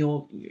feel when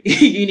you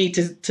need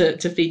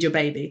to feed your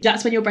baby.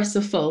 That's when your breasts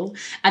are full.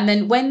 And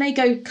then when they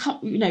go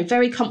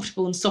very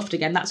comfortable and soft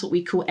again, that's what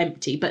we call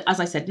empty. But as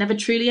I said, never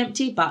truly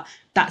empty, but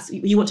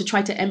you want to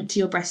try to empty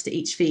your breast at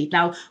each feed.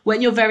 Now,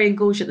 when you're very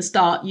engorged at the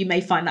start, you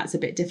may find that's a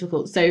bit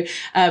difficult. So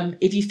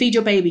if you feed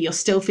your baby, you're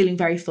still feeling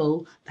very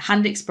full,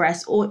 hand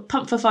express or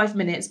pump for 5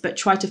 minutes, but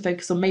try to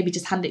focus on maybe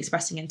just hand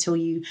expressing until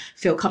you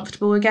feel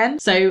comfortable again.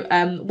 So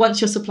once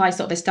your supply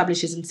sort of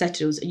establishes and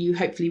settles, you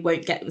hopefully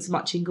won't get as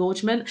much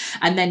engorgement,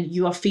 and then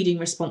you are feeding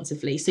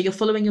responsively. So you're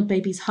following your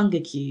baby's hunger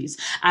cues.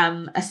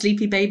 A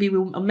sleepy baby,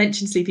 we'll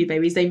mention sleepy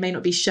babies, they may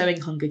not be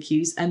showing hunger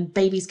cues, and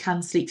babies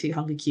can sleep through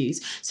hunger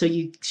cues. So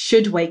you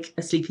should wake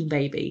a sleeping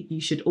baby.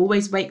 You should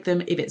always wake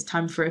them if it's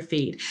time for a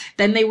feed.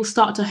 Then they will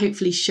start to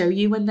hopefully show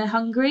you when they're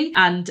hungry.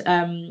 And,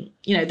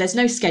 there's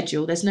no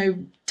schedule, there's no,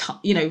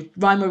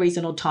 rhyme or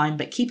reason or time,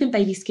 but keeping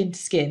baby skin to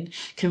skin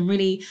can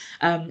really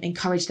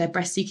encourage their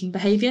breast seeking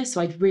behaviour.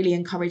 So I'd really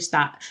encourage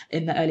that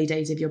in the early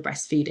days of your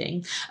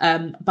breastfeeding.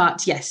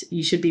 But yes,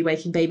 you should be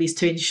waking babies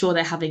to ensure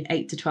they're having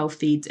 8 to 12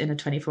 feeds in a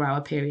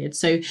 24-hour period.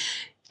 So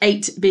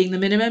 8 being the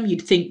minimum,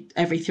 you'd think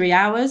every 3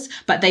 hours,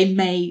 but they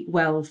may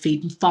well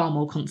feed far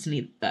more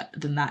constantly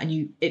than that.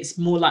 And it's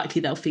more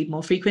likely they'll feed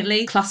more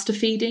frequently. Cluster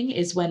feeding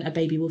is when a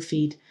baby will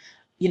feed,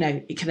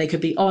 they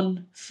could be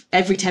on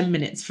every 10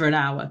 minutes for an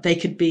hour. They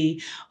could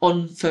be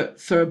on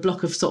for a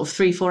block of sort of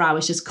 3-4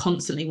 hours, just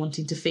constantly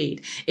wanting to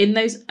feed. In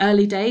those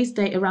early days,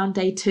 around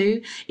day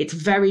 2, it's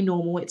very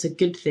normal. It's a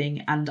good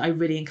thing. And I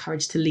really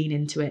encourage to lean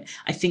into it.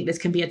 I think there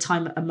can be a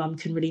time a mum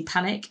can really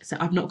panic. So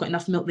I've not got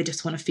enough milk. They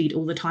just want to feed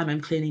all the time.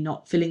 I'm clearly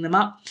not filling them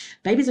up.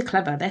 Babies are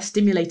clever. They're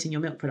stimulating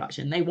your milk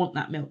production. They want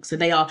that milk. So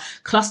they are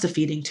cluster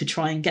feeding to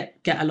try and get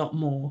a lot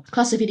more.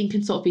 Cluster feeding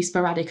can sort of be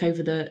sporadic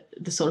over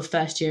the sort of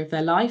first year of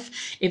their life.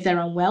 If they're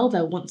unwell,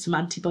 they'll want some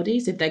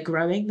antibodies. If they're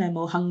growing, they're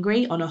more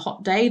hungry. On a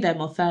hot day, they're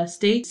more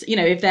thirsty. So,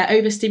 if they're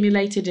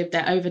overstimulated, if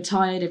they're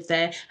overtired, if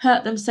they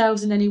hurt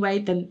themselves in any way,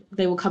 then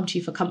they will come to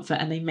you for comfort,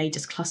 and they may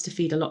just cluster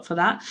feed a lot for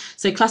that.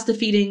 So cluster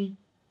feeding,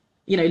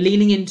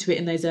 leaning into it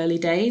in those early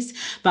days.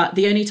 But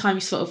the only time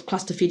sort of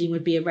cluster feeding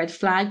would be a red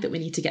flag that we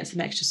need to get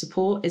some extra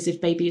support is if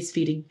baby is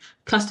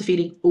cluster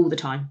feeding all the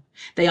time.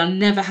 They are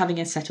never having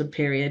a settled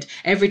period.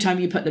 Every time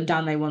you put them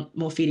down, they want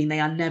more feeding. They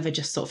are never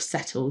just sort of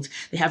settled.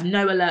 They have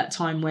no alert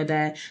time where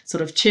they're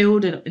sort of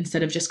chilled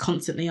instead of just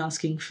constantly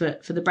asking for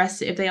the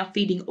breast. If they are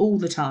feeding all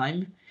the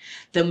time,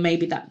 then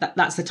maybe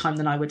that's the time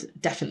that I would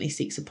definitely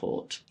seek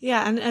support.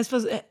 Yeah, and I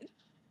suppose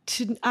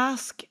to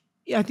ask,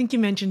 I think you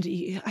mentioned,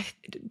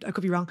 I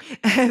could be wrong,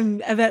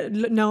 about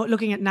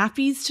looking at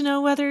nappies to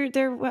know whether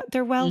they're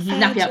well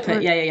fed. Nappy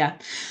output, yeah.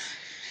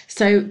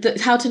 So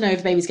how to know if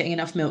the baby's getting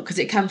enough milk, because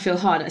it can feel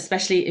hard,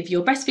 especially if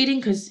you're breastfeeding,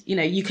 because,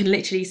 you can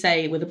literally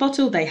say with a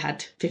bottle, they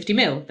had 50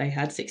 mil, they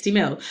had 60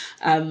 mil.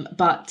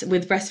 But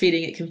with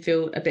breastfeeding, it can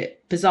feel a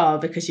bit bizarre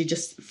because you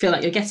just feel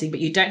like you're guessing,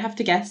 but you don't have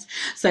to guess.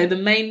 So the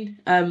main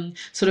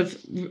sort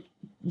of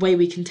way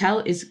we can tell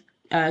is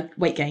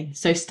weight gain.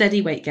 So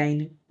steady weight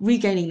gain,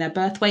 regaining their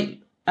birth weight.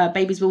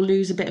 Babies will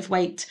lose a bit of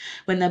weight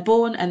when they're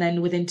born, and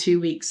then within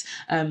 2 weeks,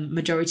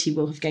 majority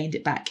will have gained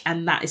it back,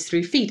 and that is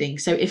through feeding.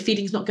 So if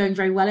feeding's not going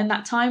very well in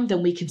that time,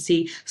 then we can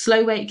see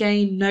slow weight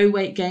gain, no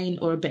weight gain,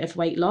 or a bit of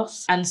weight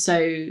loss. And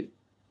so,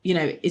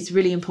 it's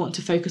really important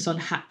to focus on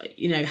how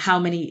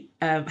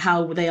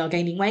they are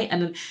gaining weight.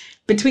 And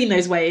between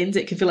those weigh-ins,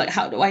 it can feel like,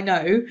 how do I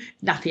know?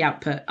 Nappy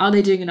output. Are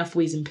they doing enough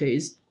wheeze and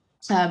poos?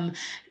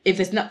 If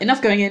there's not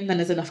enough going in, then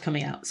there's enough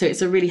coming out. So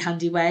it's a really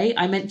handy way.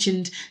 I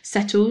mentioned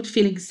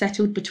feeling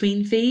settled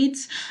between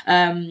feeds.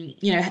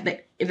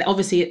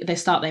 Obviously at their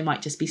start, they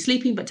might just be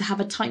sleeping, but to have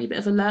a tiny bit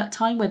of alert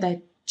time where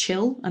they're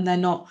chill and they're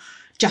not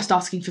just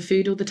asking for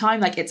food all the time.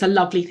 Like, it's a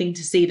lovely thing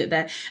to see that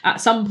they're at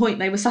some point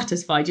they were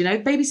satisfied.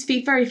 Babies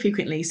feed very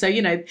frequently, so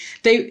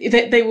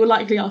they will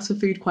likely ask for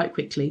food quite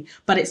quickly.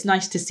 But it's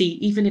nice to see,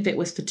 even if it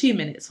was for 2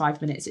 minutes,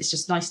 5 minutes, it's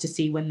just nice to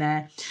see when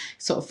they're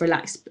sort of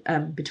relaxed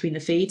between the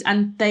feeds,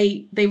 and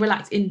they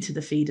relax into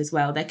the feed as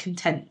well. They're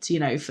content,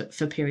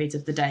 for periods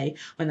of the day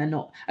when they're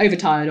not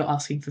overtired or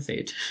asking for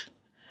food.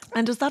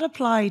 And does that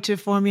apply to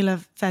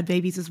formula-fed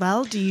babies as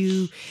well? Do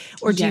you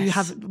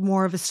have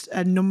more of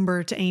a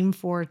number to aim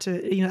for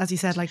to, as you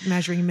said, like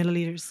measuring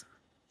milliliters?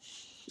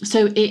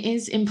 So it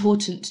is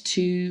important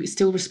to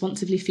still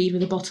responsibly feed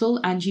with a bottle,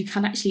 and you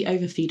can actually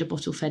overfeed a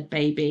bottle-fed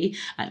baby,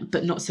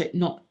 but not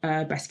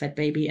a breastfed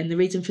baby. And the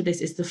reason for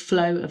this is the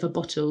flow of a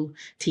bottle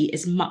teat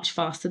is much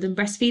faster than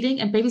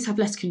breastfeeding, and babies have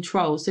less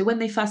control. So when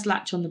they first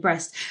latch on the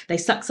breast, they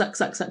suck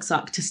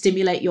to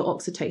stimulate your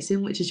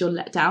oxytocin, which is your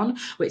letdown,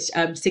 which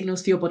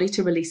signals for your body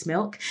to release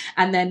milk.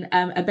 And then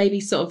a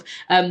baby sort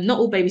of, not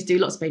all babies do,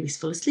 lots of babies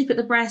fall asleep at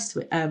the breast,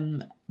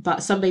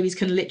 but some babies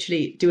can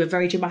literally do a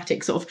very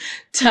dramatic sort of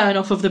turn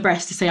off of the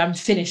breast to say, I'm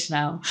finished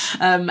now.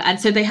 And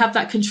so they have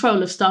that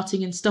control of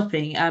starting and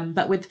stopping.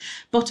 But with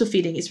bottle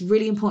feeding, it's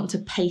really important to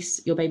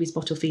pace your baby's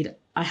bottle feed.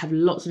 I have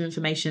lots of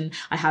information.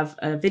 I have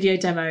a video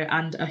demo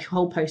and a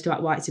whole post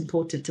about why it's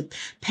important to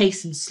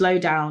pace and slow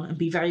down and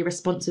be very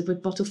responsive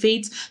with bottle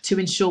feeds to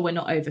ensure we're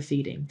not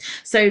overfeeding.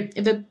 So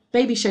if a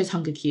baby shows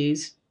hunger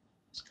cues,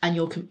 and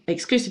you're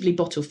exclusively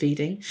bottle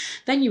feeding,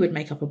 then you would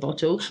make up a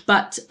bottle.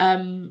 But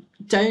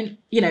don't,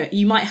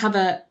 you might have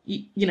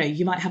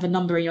you might have a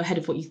number in your head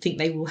of what you think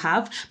they will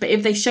have. But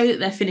if they show that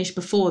they're finished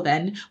before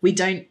then, we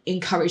don't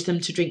encourage them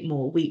to drink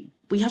more. We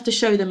have to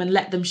show them and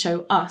let them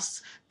show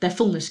us their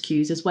fullness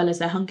cues as well as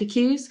their hunger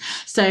cues.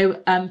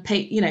 So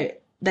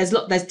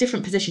there's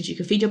different positions you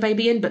can feed your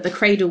baby in, but the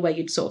cradle where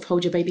you'd sort of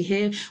hold your baby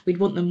here, we'd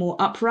want them more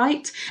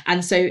upright.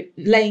 And so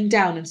laying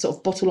down and sort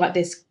of bottle like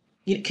this,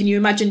 can you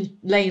imagine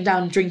laying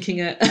down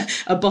drinking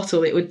a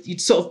bottle?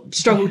 You'd sort of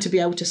struggle to be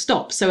able to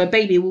stop. So a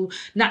baby will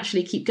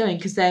naturally keep going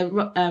because they're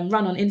run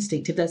on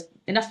instinct. If there's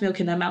enough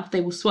milk in their mouth,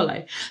 they will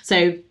swallow.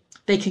 So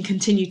they can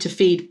continue to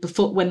feed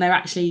when they're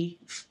actually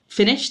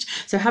finished.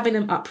 So having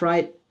them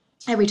upright,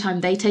 every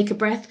time they take a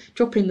breath,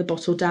 dropping the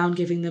bottle down,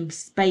 giving them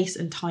space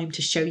and time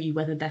to show you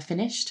whether they're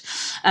finished.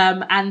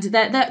 And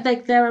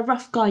there are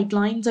rough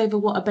guidelines over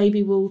what a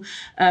baby will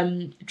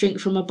drink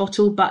from a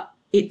bottle, but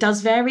it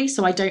does vary.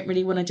 So I don't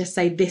really want to just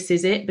say this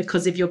is it,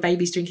 because if your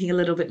baby's drinking a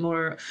little bit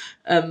more,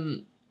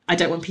 I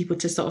don't want people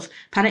to sort of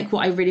panic.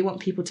 What I really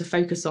want people to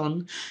focus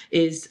on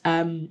is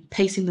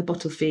pacing the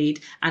bottle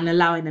feed and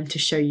allowing them to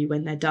show you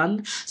when they're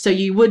done. So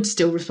you would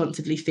still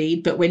responsibly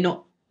feed, but we're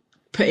not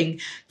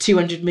putting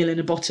 200 ml in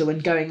a bottle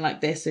and going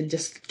like this and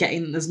just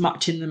getting as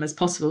much in them as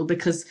possible,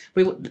 because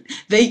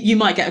you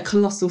might get a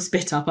colossal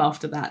spit up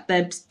after that.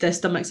 Their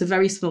stomachs are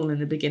very small in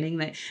the beginning.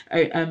 They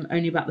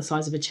only about the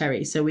size of a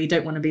cherry, so we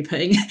don't want to be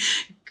putting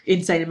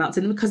insane amounts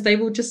in them because they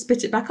will just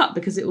spit it back up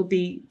because it will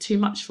be too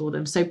much for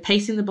them. So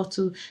pacing the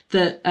bottle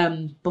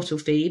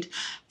feed,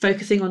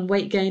 focusing on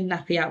weight gain,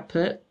 nappy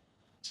output,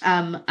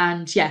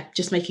 and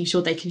just making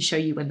sure they can show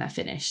you when they're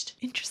finished.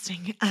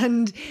 Interesting.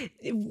 And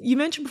you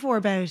mentioned before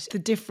about the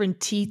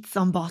different teats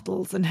on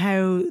bottles and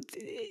how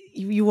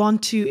you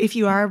want to, if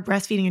you are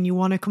breastfeeding and you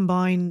want to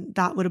combine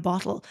that with a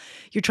bottle,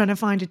 you're trying to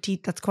find a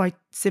teat that's quite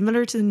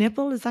similar to the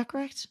nipple. Is that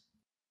correct?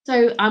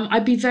 So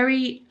I'd be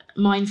very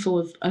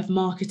mindful of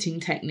marketing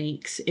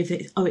techniques. If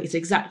it's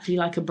exactly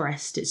like a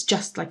breast, it's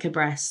just like a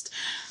breast,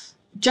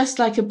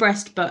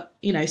 but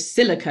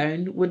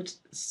silicone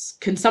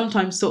can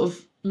sometimes sort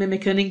of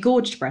mimic an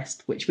engorged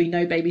breast, which we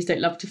know babies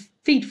don't love to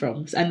feed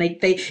from, and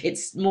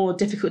it's more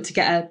difficult to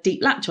get a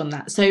deep latch on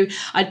that. So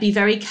I'd be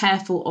very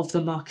careful of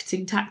the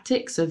marketing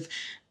tactics of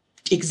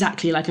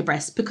exactly like a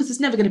breast, because it's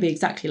never going to be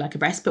exactly like a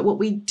breast. But what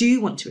we do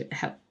want to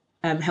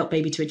help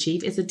baby to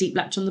achieve is a deep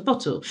latch on the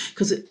bottle,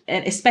 because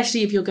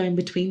especially if you're going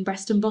between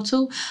breast and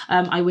bottle,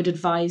 I would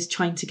advise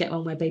trying to get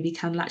one where baby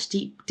can latch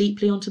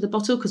deeply onto the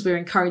bottle, because we're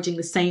encouraging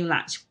the same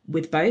latch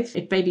with both.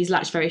 If babies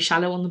latch very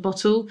shallow on the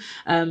bottle,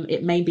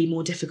 it may be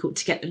more difficult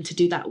to get them to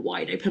do that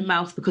wide open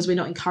mouth, because we're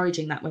not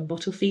encouraging that when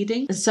bottle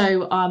feeding.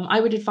 So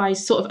I would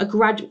advise sort of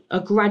a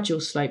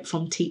gradual slope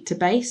from teat to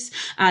base,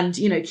 and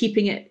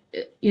keeping it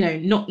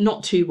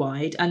not too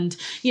wide. And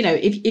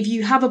if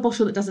you have a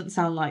bottle that doesn't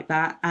sound like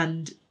that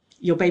and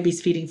your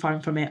baby's feeding fine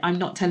from it, I'm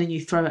not telling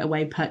you throw it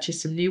away,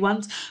 purchase some new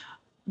ones.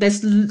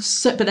 There's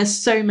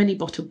so many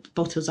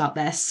bottles out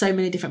there, so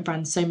many different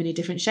brands, so many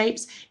different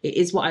shapes. It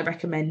is what I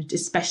recommend,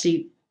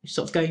 especially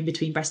sort of going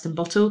between breast and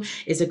bottle,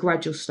 is a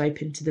gradual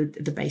slope into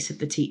the base of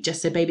the teat,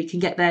 just so baby can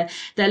get their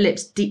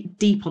lips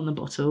deep on the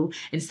bottle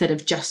instead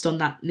of just on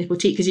that nipple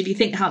teat. Because if you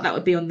think how that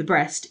would be on the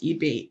breast, you'd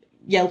be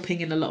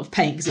yelping in a lot of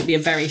pain because it'd be a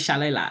very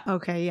shallow latch.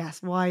 Okay,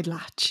 yes, wide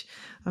latch.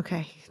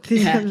 Okay.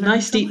 Yeah,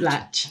 nice deep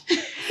latch.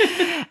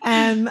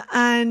 And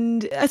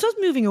I suppose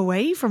moving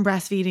away from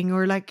breastfeeding,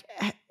 or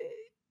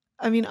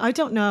I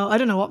don't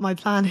know what my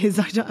plan is.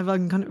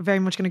 I'm very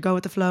much going to go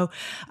with the flow.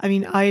 I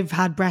mean, I've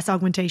had breast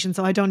augmentation,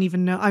 so I don't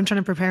even know. I'm trying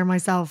to prepare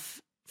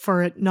myself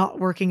for it not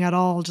working at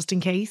all, just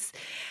in case.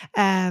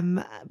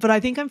 But I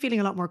think I'm feeling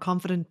a lot more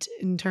confident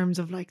in terms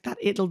of that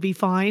it'll be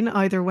fine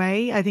either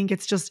way. I think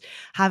it's just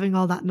having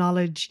all that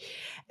knowledge.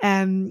 But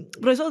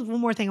I suppose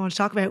one more thing I want to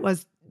talk about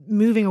was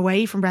moving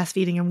away from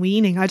breastfeeding and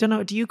weaning. I don't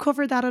know, do you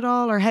cover that at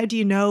all, or how do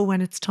you know when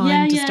it's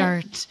time to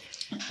start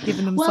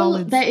giving them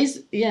solids? There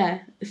is,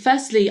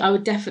 firstly, I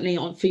would definitely,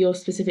 for your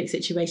specific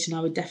situation,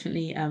 I would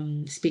definitely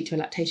speak to a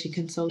lactation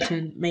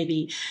consultant,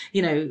 maybe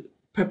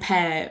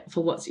prepare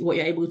for what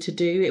you're able to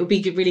do. It would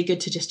be really good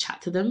to just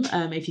chat to them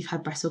if you've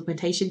had breast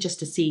augmentation, just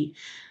to see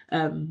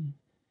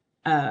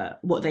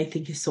what they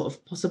think is sort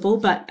of possible.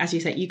 But as you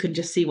say, you can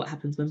just see what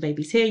happens when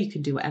baby's here. You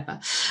can do whatever.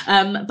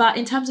 But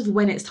in terms of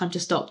when it's time to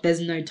stop,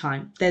 there's no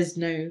time. There's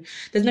no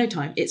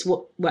time. It's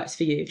what works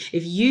for you.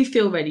 If you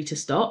feel ready to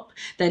stop,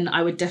 then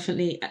I would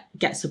definitely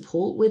get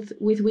support with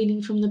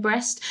weaning from the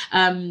breast.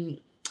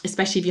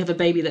 Especially if you have a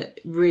baby that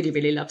really,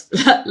 really loves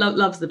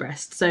the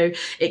breast. So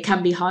it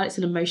can be hard. It's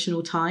an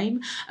emotional time.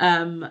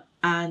 So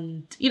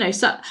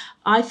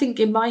I think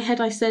in my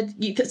head, I said,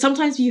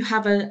 sometimes you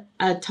have a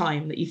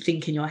time that you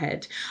think in your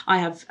head. I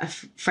have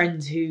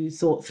friends who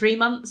thought 3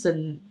 months,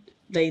 and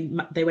they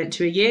went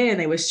to a year, and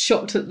they were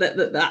shocked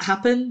that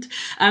happened.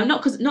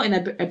 Not in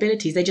their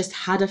abilities. They just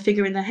had a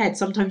figure in their head.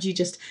 Sometimes you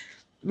just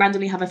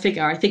randomly have a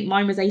figure. I think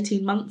mine was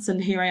 18 months,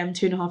 and here I am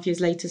 2.5 years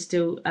later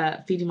still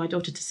feeding my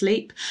daughter to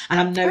sleep, and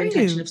I have no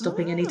intention of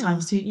stopping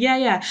anytime soon.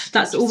 Yeah,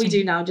 that's all we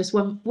do now, just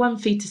one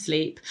feed to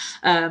sleep,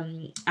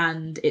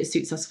 and it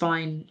suits us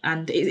fine,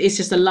 and it's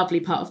just a lovely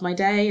part of my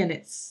day, and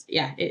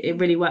it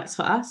really works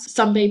for us.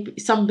 Some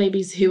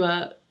babies who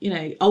are,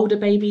 older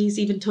babies,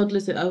 even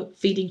toddlers that are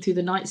feeding through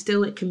the night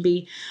still, it can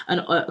be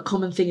a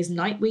common thing is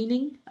night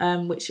weaning,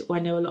 which I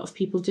know a lot of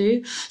people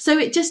do. So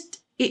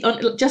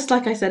just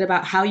like I said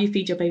about how you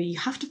feed your baby, you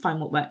have to find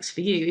what works for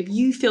you. If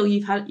you feel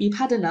you've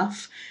had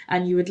enough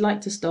and you would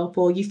like to stop,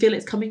 or you feel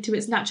it's coming to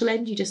its natural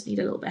end, you just need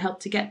a little bit of help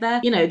to get there.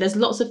 There's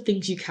lots of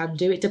things you can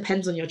do. It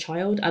depends on your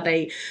child. Are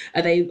they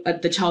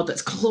the child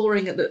that's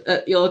clawing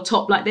at your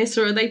top like this,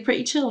 or are they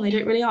pretty chill and they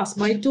don't really ask?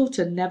 My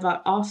daughter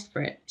never asked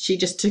for it. She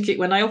just took it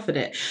when I offered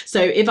it.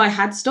 So if I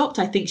had stopped,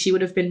 I think she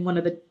would have been one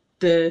of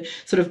the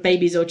sort of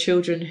babies or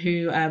children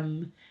who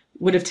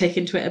would have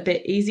taken to it a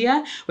bit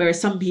easier,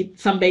 whereas some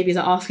babies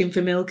are asking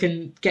for milk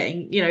and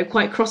getting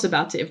quite cross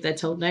about it if they're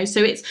told no.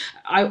 So it's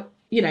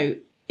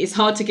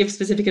hard to give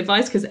specific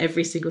advice because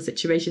every single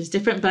situation is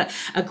different, but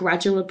a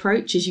gradual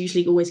approach is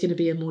usually always going to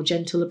be a more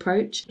gentle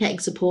approach. Getting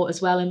support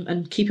as well,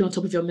 and keeping on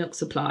top of your milk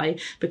supply,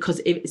 because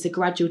if it's a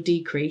gradual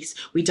decrease,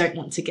 we don't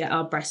want to get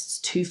our breasts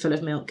too full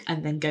of milk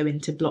and then go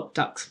into blocked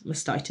duct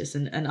mastitis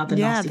and other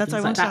nasty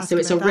things like that. So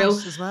it's a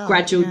real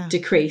gradual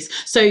decrease.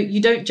 So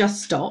you don't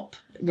just stop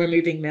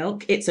removing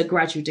milk, it's a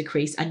gradual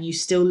decrease, and you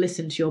still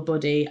listen to your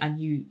body and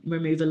you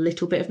remove a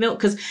little bit of milk,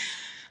 because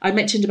I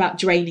mentioned about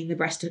draining the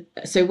breast.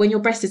 So when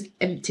your breast is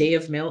empty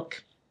of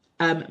milk,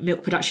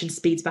 milk production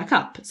speeds back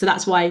up. So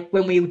that's why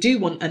when we do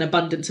want an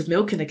abundance of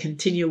milk and a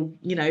continual,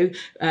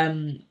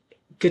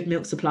 good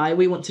milk supply,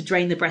 we want to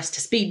drain the breast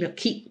to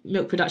keep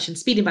milk production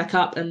speeding back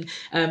up and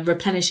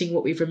replenishing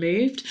what we've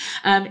removed.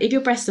 If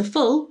your breasts are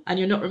full and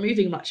you're not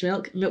removing much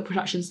milk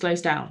production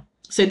slows down.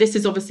 So this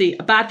is obviously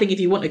a bad thing if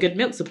you want a good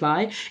milk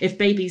supply. If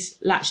baby's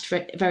latched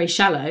very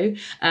shallow,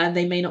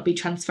 they may not be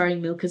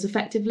transferring milk as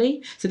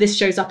effectively. So this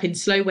shows up in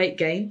slow weight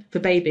gain for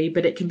baby,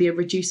 but it can be a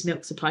reduced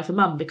milk supply for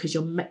mum because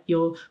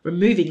you're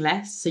removing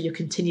less, so you're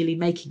continually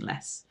making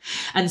less.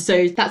 And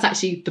so that's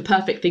actually the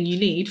perfect thing you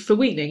need for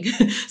weaning.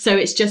 So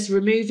it's just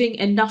removing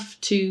enough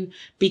to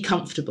be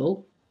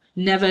comfortable,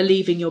 never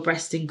leaving your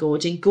breast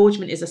engorged.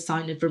 Engorgement is a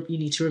sign of you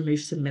need to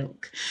remove some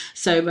milk.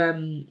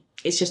 So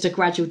it's just a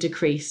gradual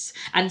decrease,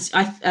 and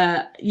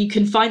you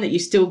can find that you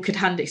still could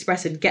hand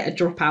express and get a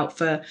dropout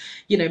for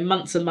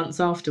months and months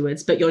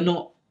afterwards, but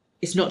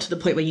it's not to the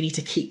point where you need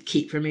to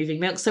keep removing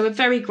milk. So a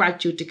very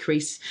gradual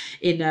decrease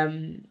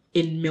in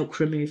milk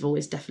removal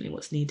is definitely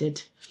what's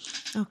needed.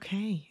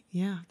 Okay,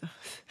 yeah.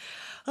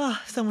 Oh,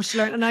 so much to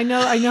learn. And I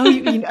know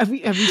you have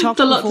we talked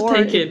it's a before lot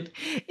to take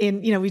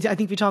in I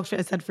think we talked,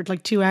 I said, for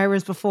like 2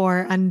 hours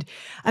before. And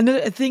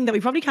another thing that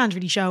we probably can't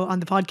really show on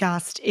the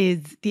podcast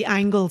is the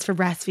angles for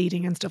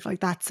breastfeeding and stuff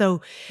like that.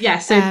 So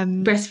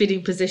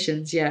breastfeeding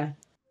positions, yeah.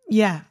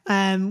 Yeah.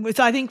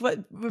 So I think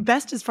what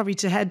best is probably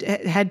to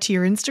head to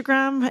your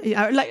Instagram.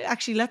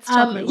 Actually, let's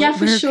talk about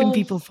where can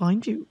people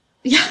find you?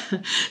 Yeah,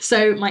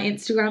 so my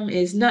Instagram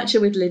is Nurture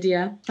with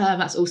Lydia.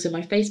 That's also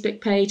my Facebook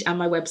page, and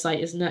my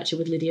website is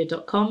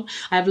nurturewithlydia.com.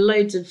 I have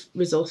loads of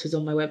resources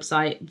on my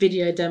website,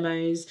 video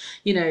demos,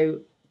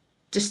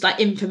 just like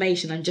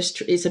information.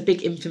 It's a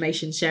big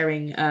information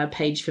sharing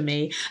page for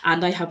me,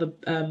 and I have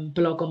a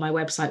blog on my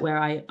website where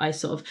I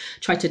sort of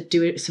try to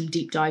do some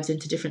deep dives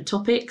into different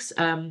topics,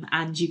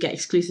 and you get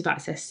exclusive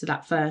access to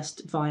that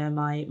first via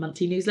my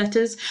monthly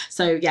newsletters.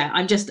 So yeah,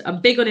 I'm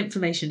big on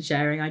information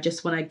sharing. I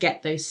just want to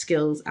get those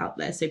skills out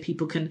there so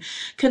people can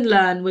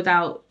learn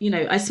without,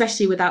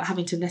 especially without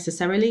having to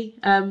necessarily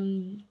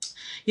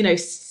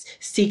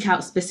seek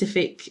out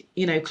specific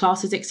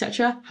classes,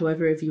 etc.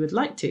 However, if you would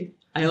like to.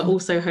 I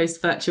also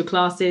host virtual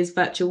classes,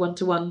 virtual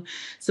one-to-one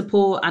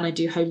support, and I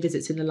do home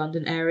visits in the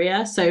London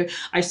area. So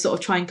I sort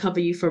of try and cover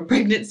you from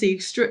pregnancy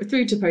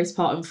through to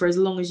postpartum for as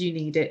long as you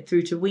need it,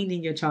 through to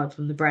weaning your child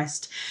from the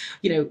breast.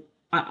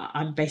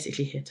 I'm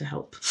basically here to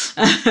help.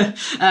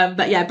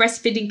 But yeah,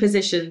 breastfeeding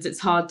positions, it's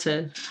hard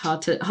to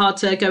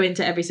go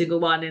into every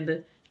single one in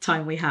the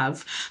time we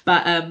have.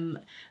 But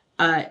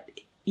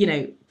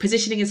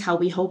positioning is how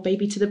we hold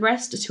baby to the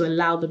breast to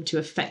allow them to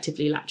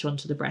effectively latch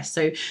onto the breast.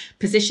 So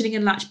positioning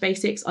and latch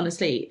basics,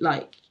 honestly,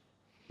 like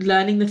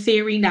learning the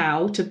theory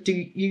now to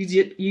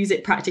use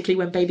it practically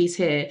when baby's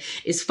here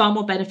is far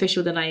more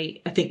beneficial than I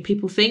think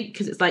people think,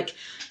 because it's like,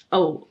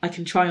 oh, I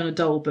can try on a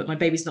doll, but my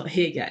baby's not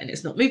here yet and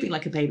it's not moving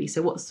like a baby.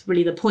 So what's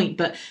really the point?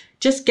 But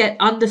just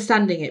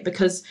understanding it,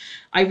 because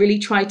I really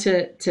try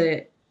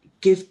to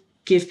give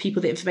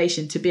people the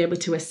information to be able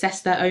to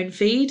assess their own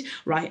feed,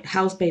 right?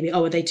 How's baby?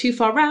 Oh, are they too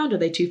far round? Are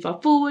they too far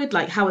forward?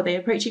 Like, how are they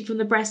approaching from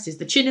the breast? Is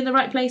the chin in the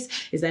right place?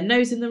 Is their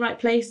nose in the right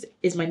place?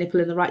 Is my nipple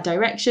in the right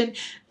direction?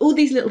 All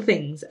these little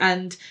things,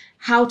 and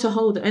how to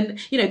hold it. And,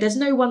 there's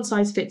no one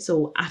size fits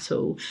all at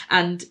all.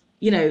 And,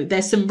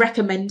 there's some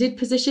recommended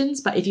positions,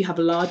 but if you have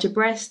larger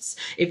breasts,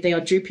 if they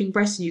are drooping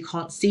breasts and you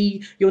can't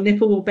see your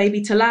nipple or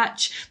baby to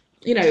latch,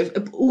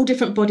 all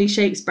different body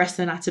shapes, breast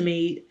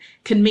anatomy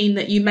can mean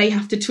that you may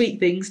have to tweak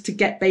things to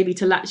get baby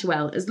to latch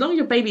well. As long as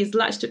your baby is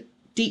latched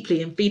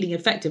deeply and feeding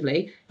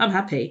effectively, I'm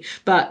happy.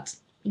 But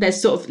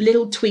there's sort of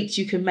little tweaks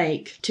you can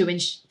make to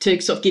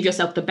sort of give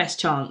yourself the best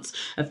chance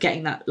of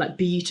getting that like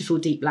beautiful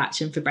deep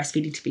latch and for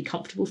breastfeeding to be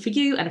comfortable for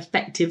you and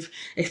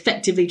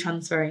effectively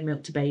transferring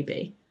milk to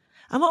baby.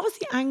 And what was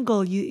the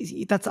angle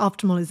that's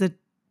optimal? Is it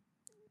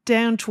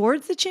down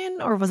towards the chin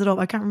or was it up?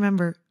 I can't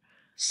remember.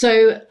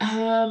 So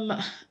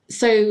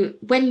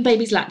when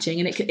baby's latching,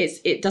 and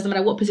it doesn't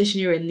matter what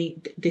position you're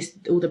in,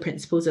 all the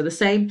principles are the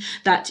same,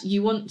 that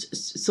you want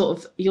sort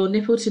of your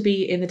nipple to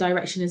be in the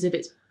direction as if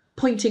it's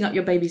pointing up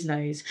your baby's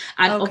nose.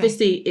 And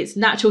obviously it's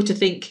natural to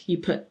think you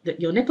put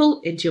your nipple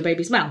into your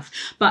baby's mouth.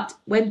 But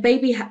when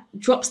baby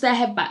drops their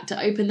head back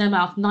to open their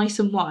mouth nice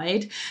and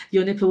wide,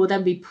 your nipple will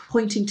then be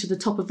pointing to the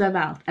top of their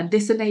mouth. And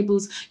this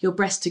enables your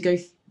breast to go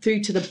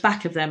through to the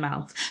back of their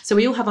mouth. So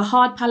we all have a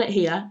hard palate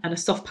here and a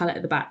soft palate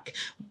at the back.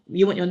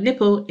 You want your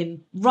nipple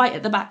in right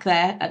at the back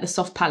there at the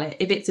soft palate.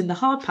 If it's in the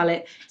hard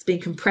palate, it's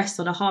being compressed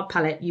on a hard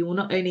palate, you will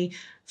not only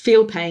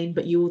feel pain,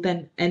 but you will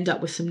then end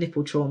up with some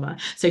nipple trauma.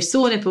 So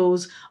sore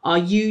nipples are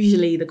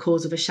usually the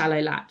cause of a shallow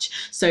latch.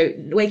 So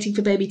waiting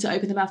for baby to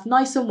open the mouth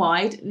nice and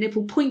wide,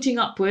 nipple pointing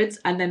upwards,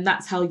 and then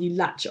that's how you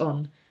latch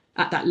on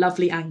at that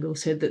lovely angle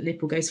so that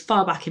nipple goes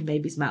far back in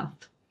baby's mouth.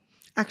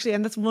 Actually,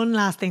 and that's one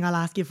last thing I'll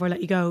ask you before I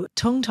let you go.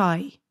 Tongue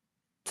tie.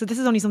 So this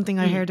is only something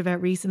I heard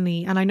about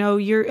recently, and I know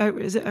you're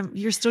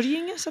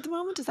studying it at the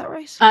moment. Is that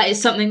right?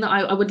 It's something that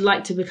I would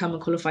like to become a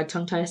qualified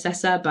tongue tie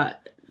assessor,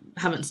 but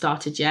haven't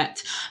started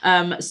yet.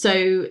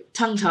 So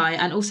tongue tie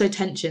and also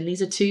tension,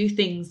 these are two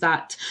things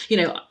that,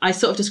 I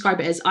sort of describe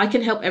it as I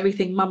can help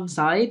everything mum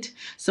side.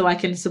 So I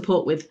can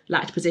support with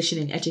latch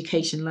positioning,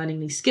 education, learning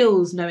these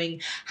skills,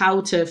 knowing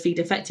how to feed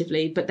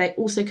effectively. But they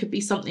also could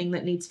be something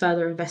that needs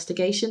further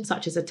investigation,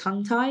 such as a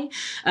tongue tie,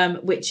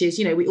 which is,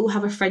 we all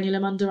have a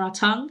frenulum under our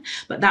tongue,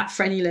 but that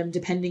frenulum,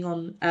 depending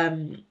on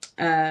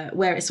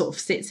where it sort of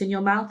sits in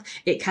your mouth,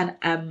 it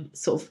can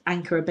sort of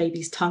anchor a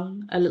baby's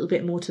tongue a little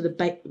bit more to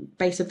the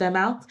base of their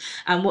mouth.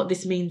 And what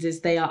this means is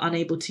they are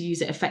unable to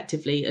use it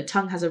effectively. A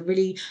tongue has a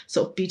really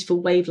sort of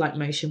beautiful wave-like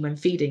motion when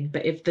feeding,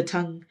 but if the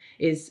tongue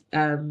is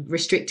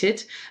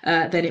restricted,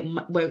 then it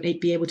won't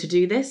be able to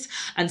do this.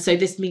 And so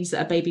this means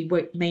that a baby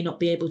may not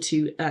be able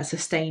to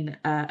sustain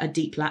a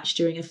deep latch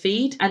during a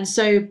feed. And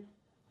so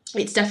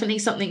it's definitely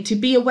something to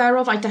be aware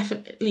of. I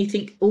definitely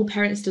think all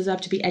parents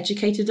deserve to be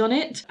educated on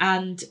it.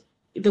 And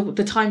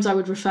the times I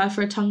would refer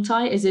for a tongue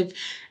tie is if,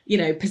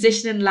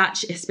 position and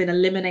latch has been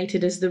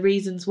eliminated as the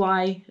reasons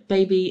why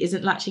baby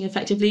isn't latching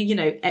effectively.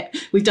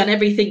 We've done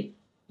everything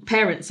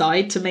parent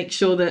side to make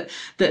sure that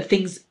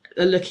things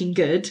are looking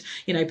good.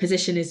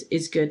 Position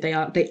is good.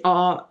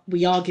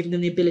 We are giving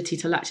them the ability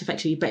to latch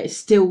effectively, but it's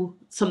still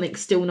something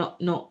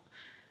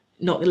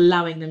not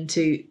allowing them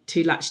to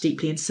latch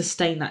deeply and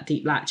sustain that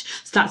deep latch.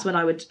 So that's when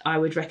I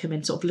would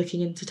recommend sort of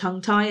looking into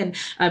tongue tie.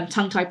 And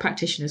tongue tie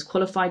practitioners,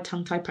 qualified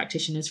tongue tie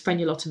practitioners,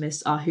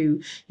 frenulotomists are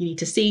who you need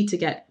to see to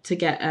get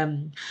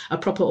a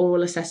proper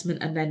oral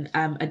assessment and then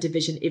a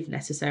division if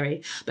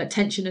necessary. But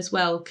tension as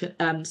well.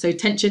 So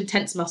tension,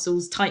 tense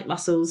muscles, tight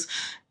muscles.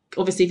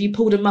 Obviously, if you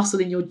pulled a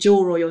muscle in your jaw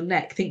or your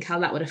neck, think how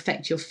that would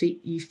affect your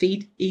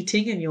feed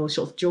eating and your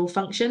sort of jaw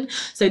function.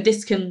 So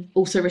this can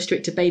also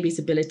restrict a baby's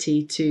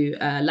ability to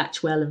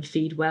latch well and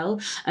feed well.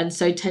 And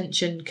so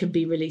tension can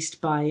be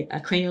released by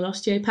a cranial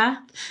osteopath.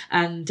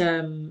 And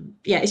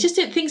it's just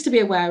things to be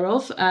aware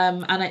of.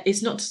 And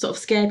it's not to sort of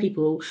scare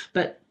people,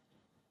 but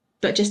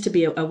just to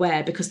be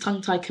aware, because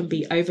tongue tie can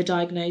be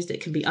overdiagnosed,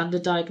 it can be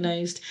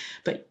underdiagnosed,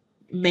 but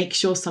make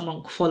sure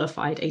someone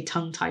qualified, a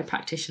tongue tie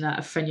practitioner,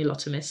 a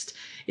frenulotomist,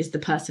 is the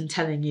person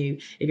telling you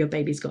if your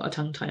baby's got a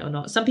tongue tie or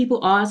not. Some people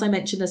are, as I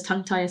mentioned, as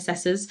tongue tie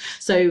assessors,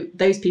 so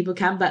those people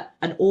can, but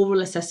an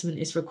oral assessment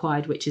is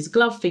required, which is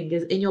gloved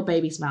fingers in your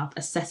baby's mouth,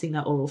 assessing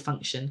their oral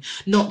function,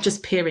 not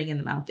just peering in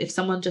the mouth. If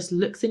someone just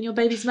looks in your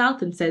baby's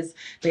mouth and says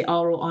they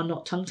are or are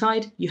not tongue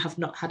tied, you have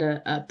not had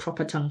a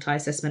proper tongue tie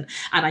assessment.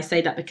 And I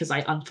say that because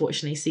I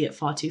unfortunately see it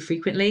far too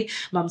frequently.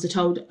 Mums are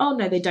told, oh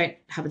no, they don't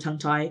have a tongue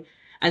tie.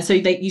 And so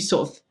you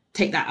sort of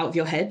take that out of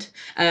your head.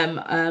 And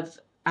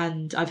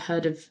I've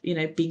heard of,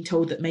 being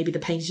told that maybe the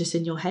pain's just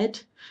in your head,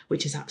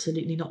 which is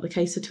absolutely not the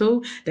case at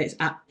all.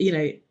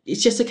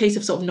 It's just a case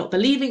of sort of not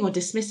believing or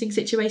dismissing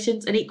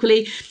situations. And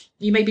equally,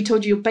 you may be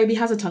told your baby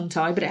has a tongue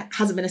tie, but it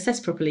hasn't been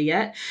assessed properly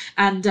yet.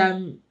 And,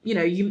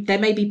 there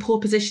may be poor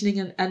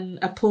positioning and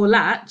a poor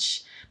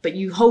latch, but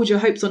you hold your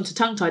hopes onto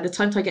tongue tie. The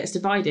tongue tie gets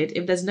divided.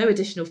 If there's no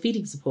additional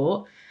feeding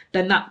support,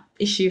 then that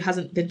issue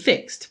hasn't been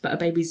fixed, but a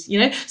baby's,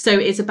 so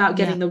it's about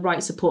getting the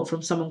right support from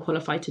someone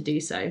qualified to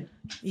do so.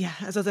 Yeah.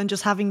 So then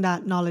just having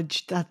that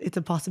knowledge that it's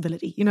a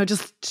possibility,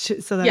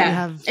 so that you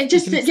have, and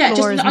just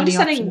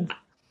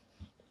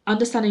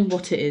understanding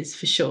what it is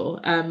for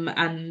sure.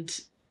 And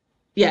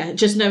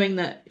just knowing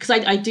that, because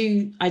I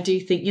do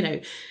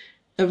think,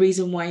 a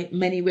reason why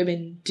many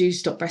women do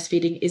stop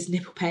breastfeeding is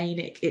nipple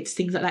pain. It's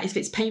things like that. If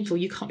it's painful,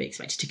 you can't be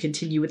expected to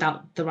continue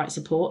without the right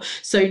support.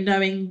 So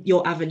knowing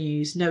your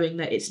avenues, knowing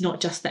that it's not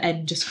just the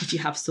end just because you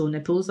have sore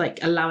nipples, like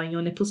allowing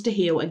your nipples to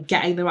heal and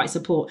getting the right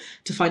support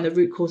to find the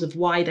root cause of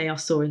why they are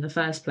sore in the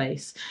first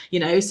place.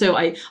 So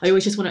I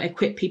always just want to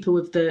equip people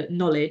with the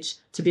knowledge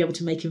to be able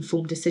to make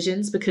informed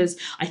decisions, because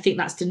I think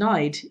that's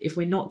denied. If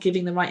we're not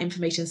giving the right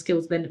information and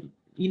skills, then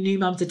new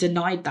mums are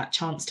denied that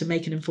chance to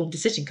make an informed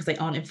decision because they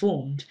aren't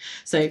informed.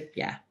 So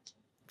yeah.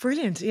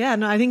 Brilliant. Yeah,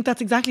 no, I think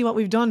that's exactly what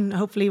we've done,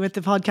 hopefully, with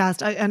the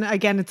podcast. And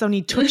again, it's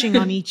only touching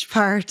on each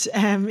part,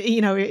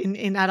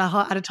 in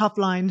at a top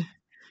line.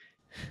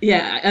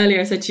 Yeah, earlier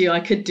I said to you,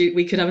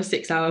 we could have a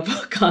 6-hour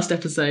podcast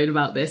episode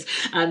about this,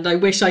 and I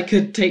wish I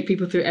could take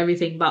people through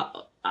everything,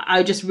 but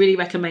I just really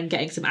recommend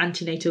getting some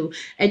antenatal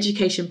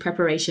education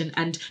preparation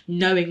and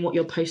knowing what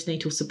your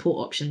postnatal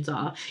support options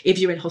are. If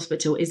you're in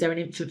hospital, is there an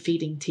infant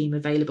feeding team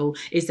available?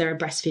 Is there a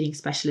breastfeeding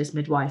specialist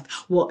midwife?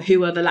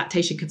 Who are the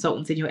lactation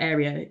consultants in your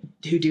area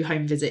who do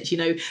home visits?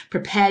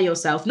 Prepare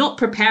yourself, not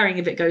preparing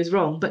if it goes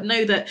wrong, but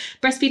know that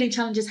breastfeeding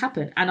challenges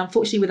happen. And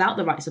unfortunately, without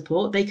the right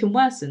support, they can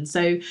worsen.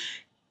 So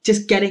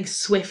just getting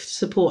swift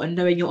support and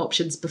knowing your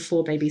options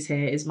before baby's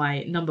here is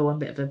my number one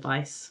bit of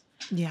advice.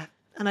 Yeah.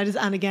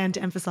 And again,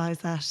 to emphasize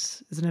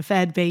that a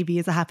fed baby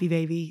is a happy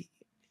baby.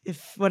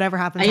 If whatever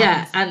happens,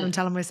 I'm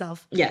telling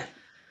myself. Yeah.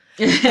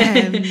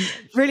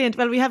 Brilliant.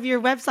 Well, we have your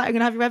website. I'm going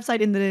to have your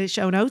website in the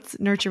show notes,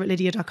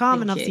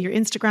 nurturewithlydia.com, and obviously your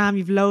Instagram.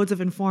 You've loads of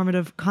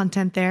informative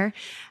content there.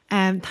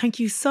 Thank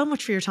you so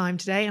much for your time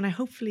today. And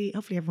hopefully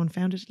everyone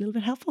found it a little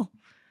bit helpful.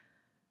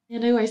 Yeah,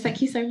 no worries.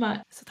 Thank you so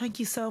much. So thank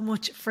you so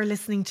much for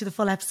listening to the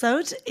full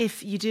episode.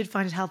 If you did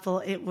find it helpful,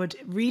 it would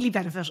really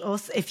benefit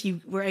us if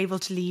you were able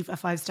to leave a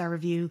 5-star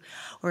review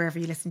wherever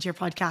you listen to your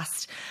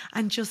podcast.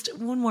 And just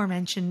one more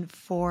mention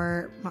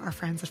for our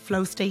friends at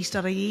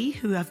flowstate.ie,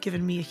 who have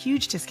given me a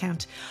huge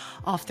discount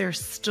off their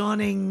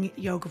stunning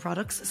yoga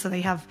products. So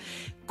they have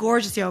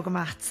gorgeous yoga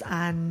mats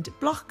and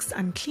blocks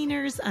and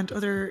cleaners and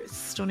other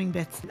stunning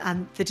bits.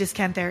 And the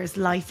discount there is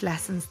Life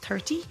Lessons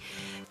 30.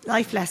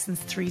 Life Lessons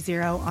 30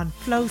 on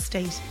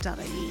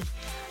flowstate.ie.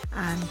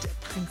 And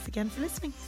thanks again for listening.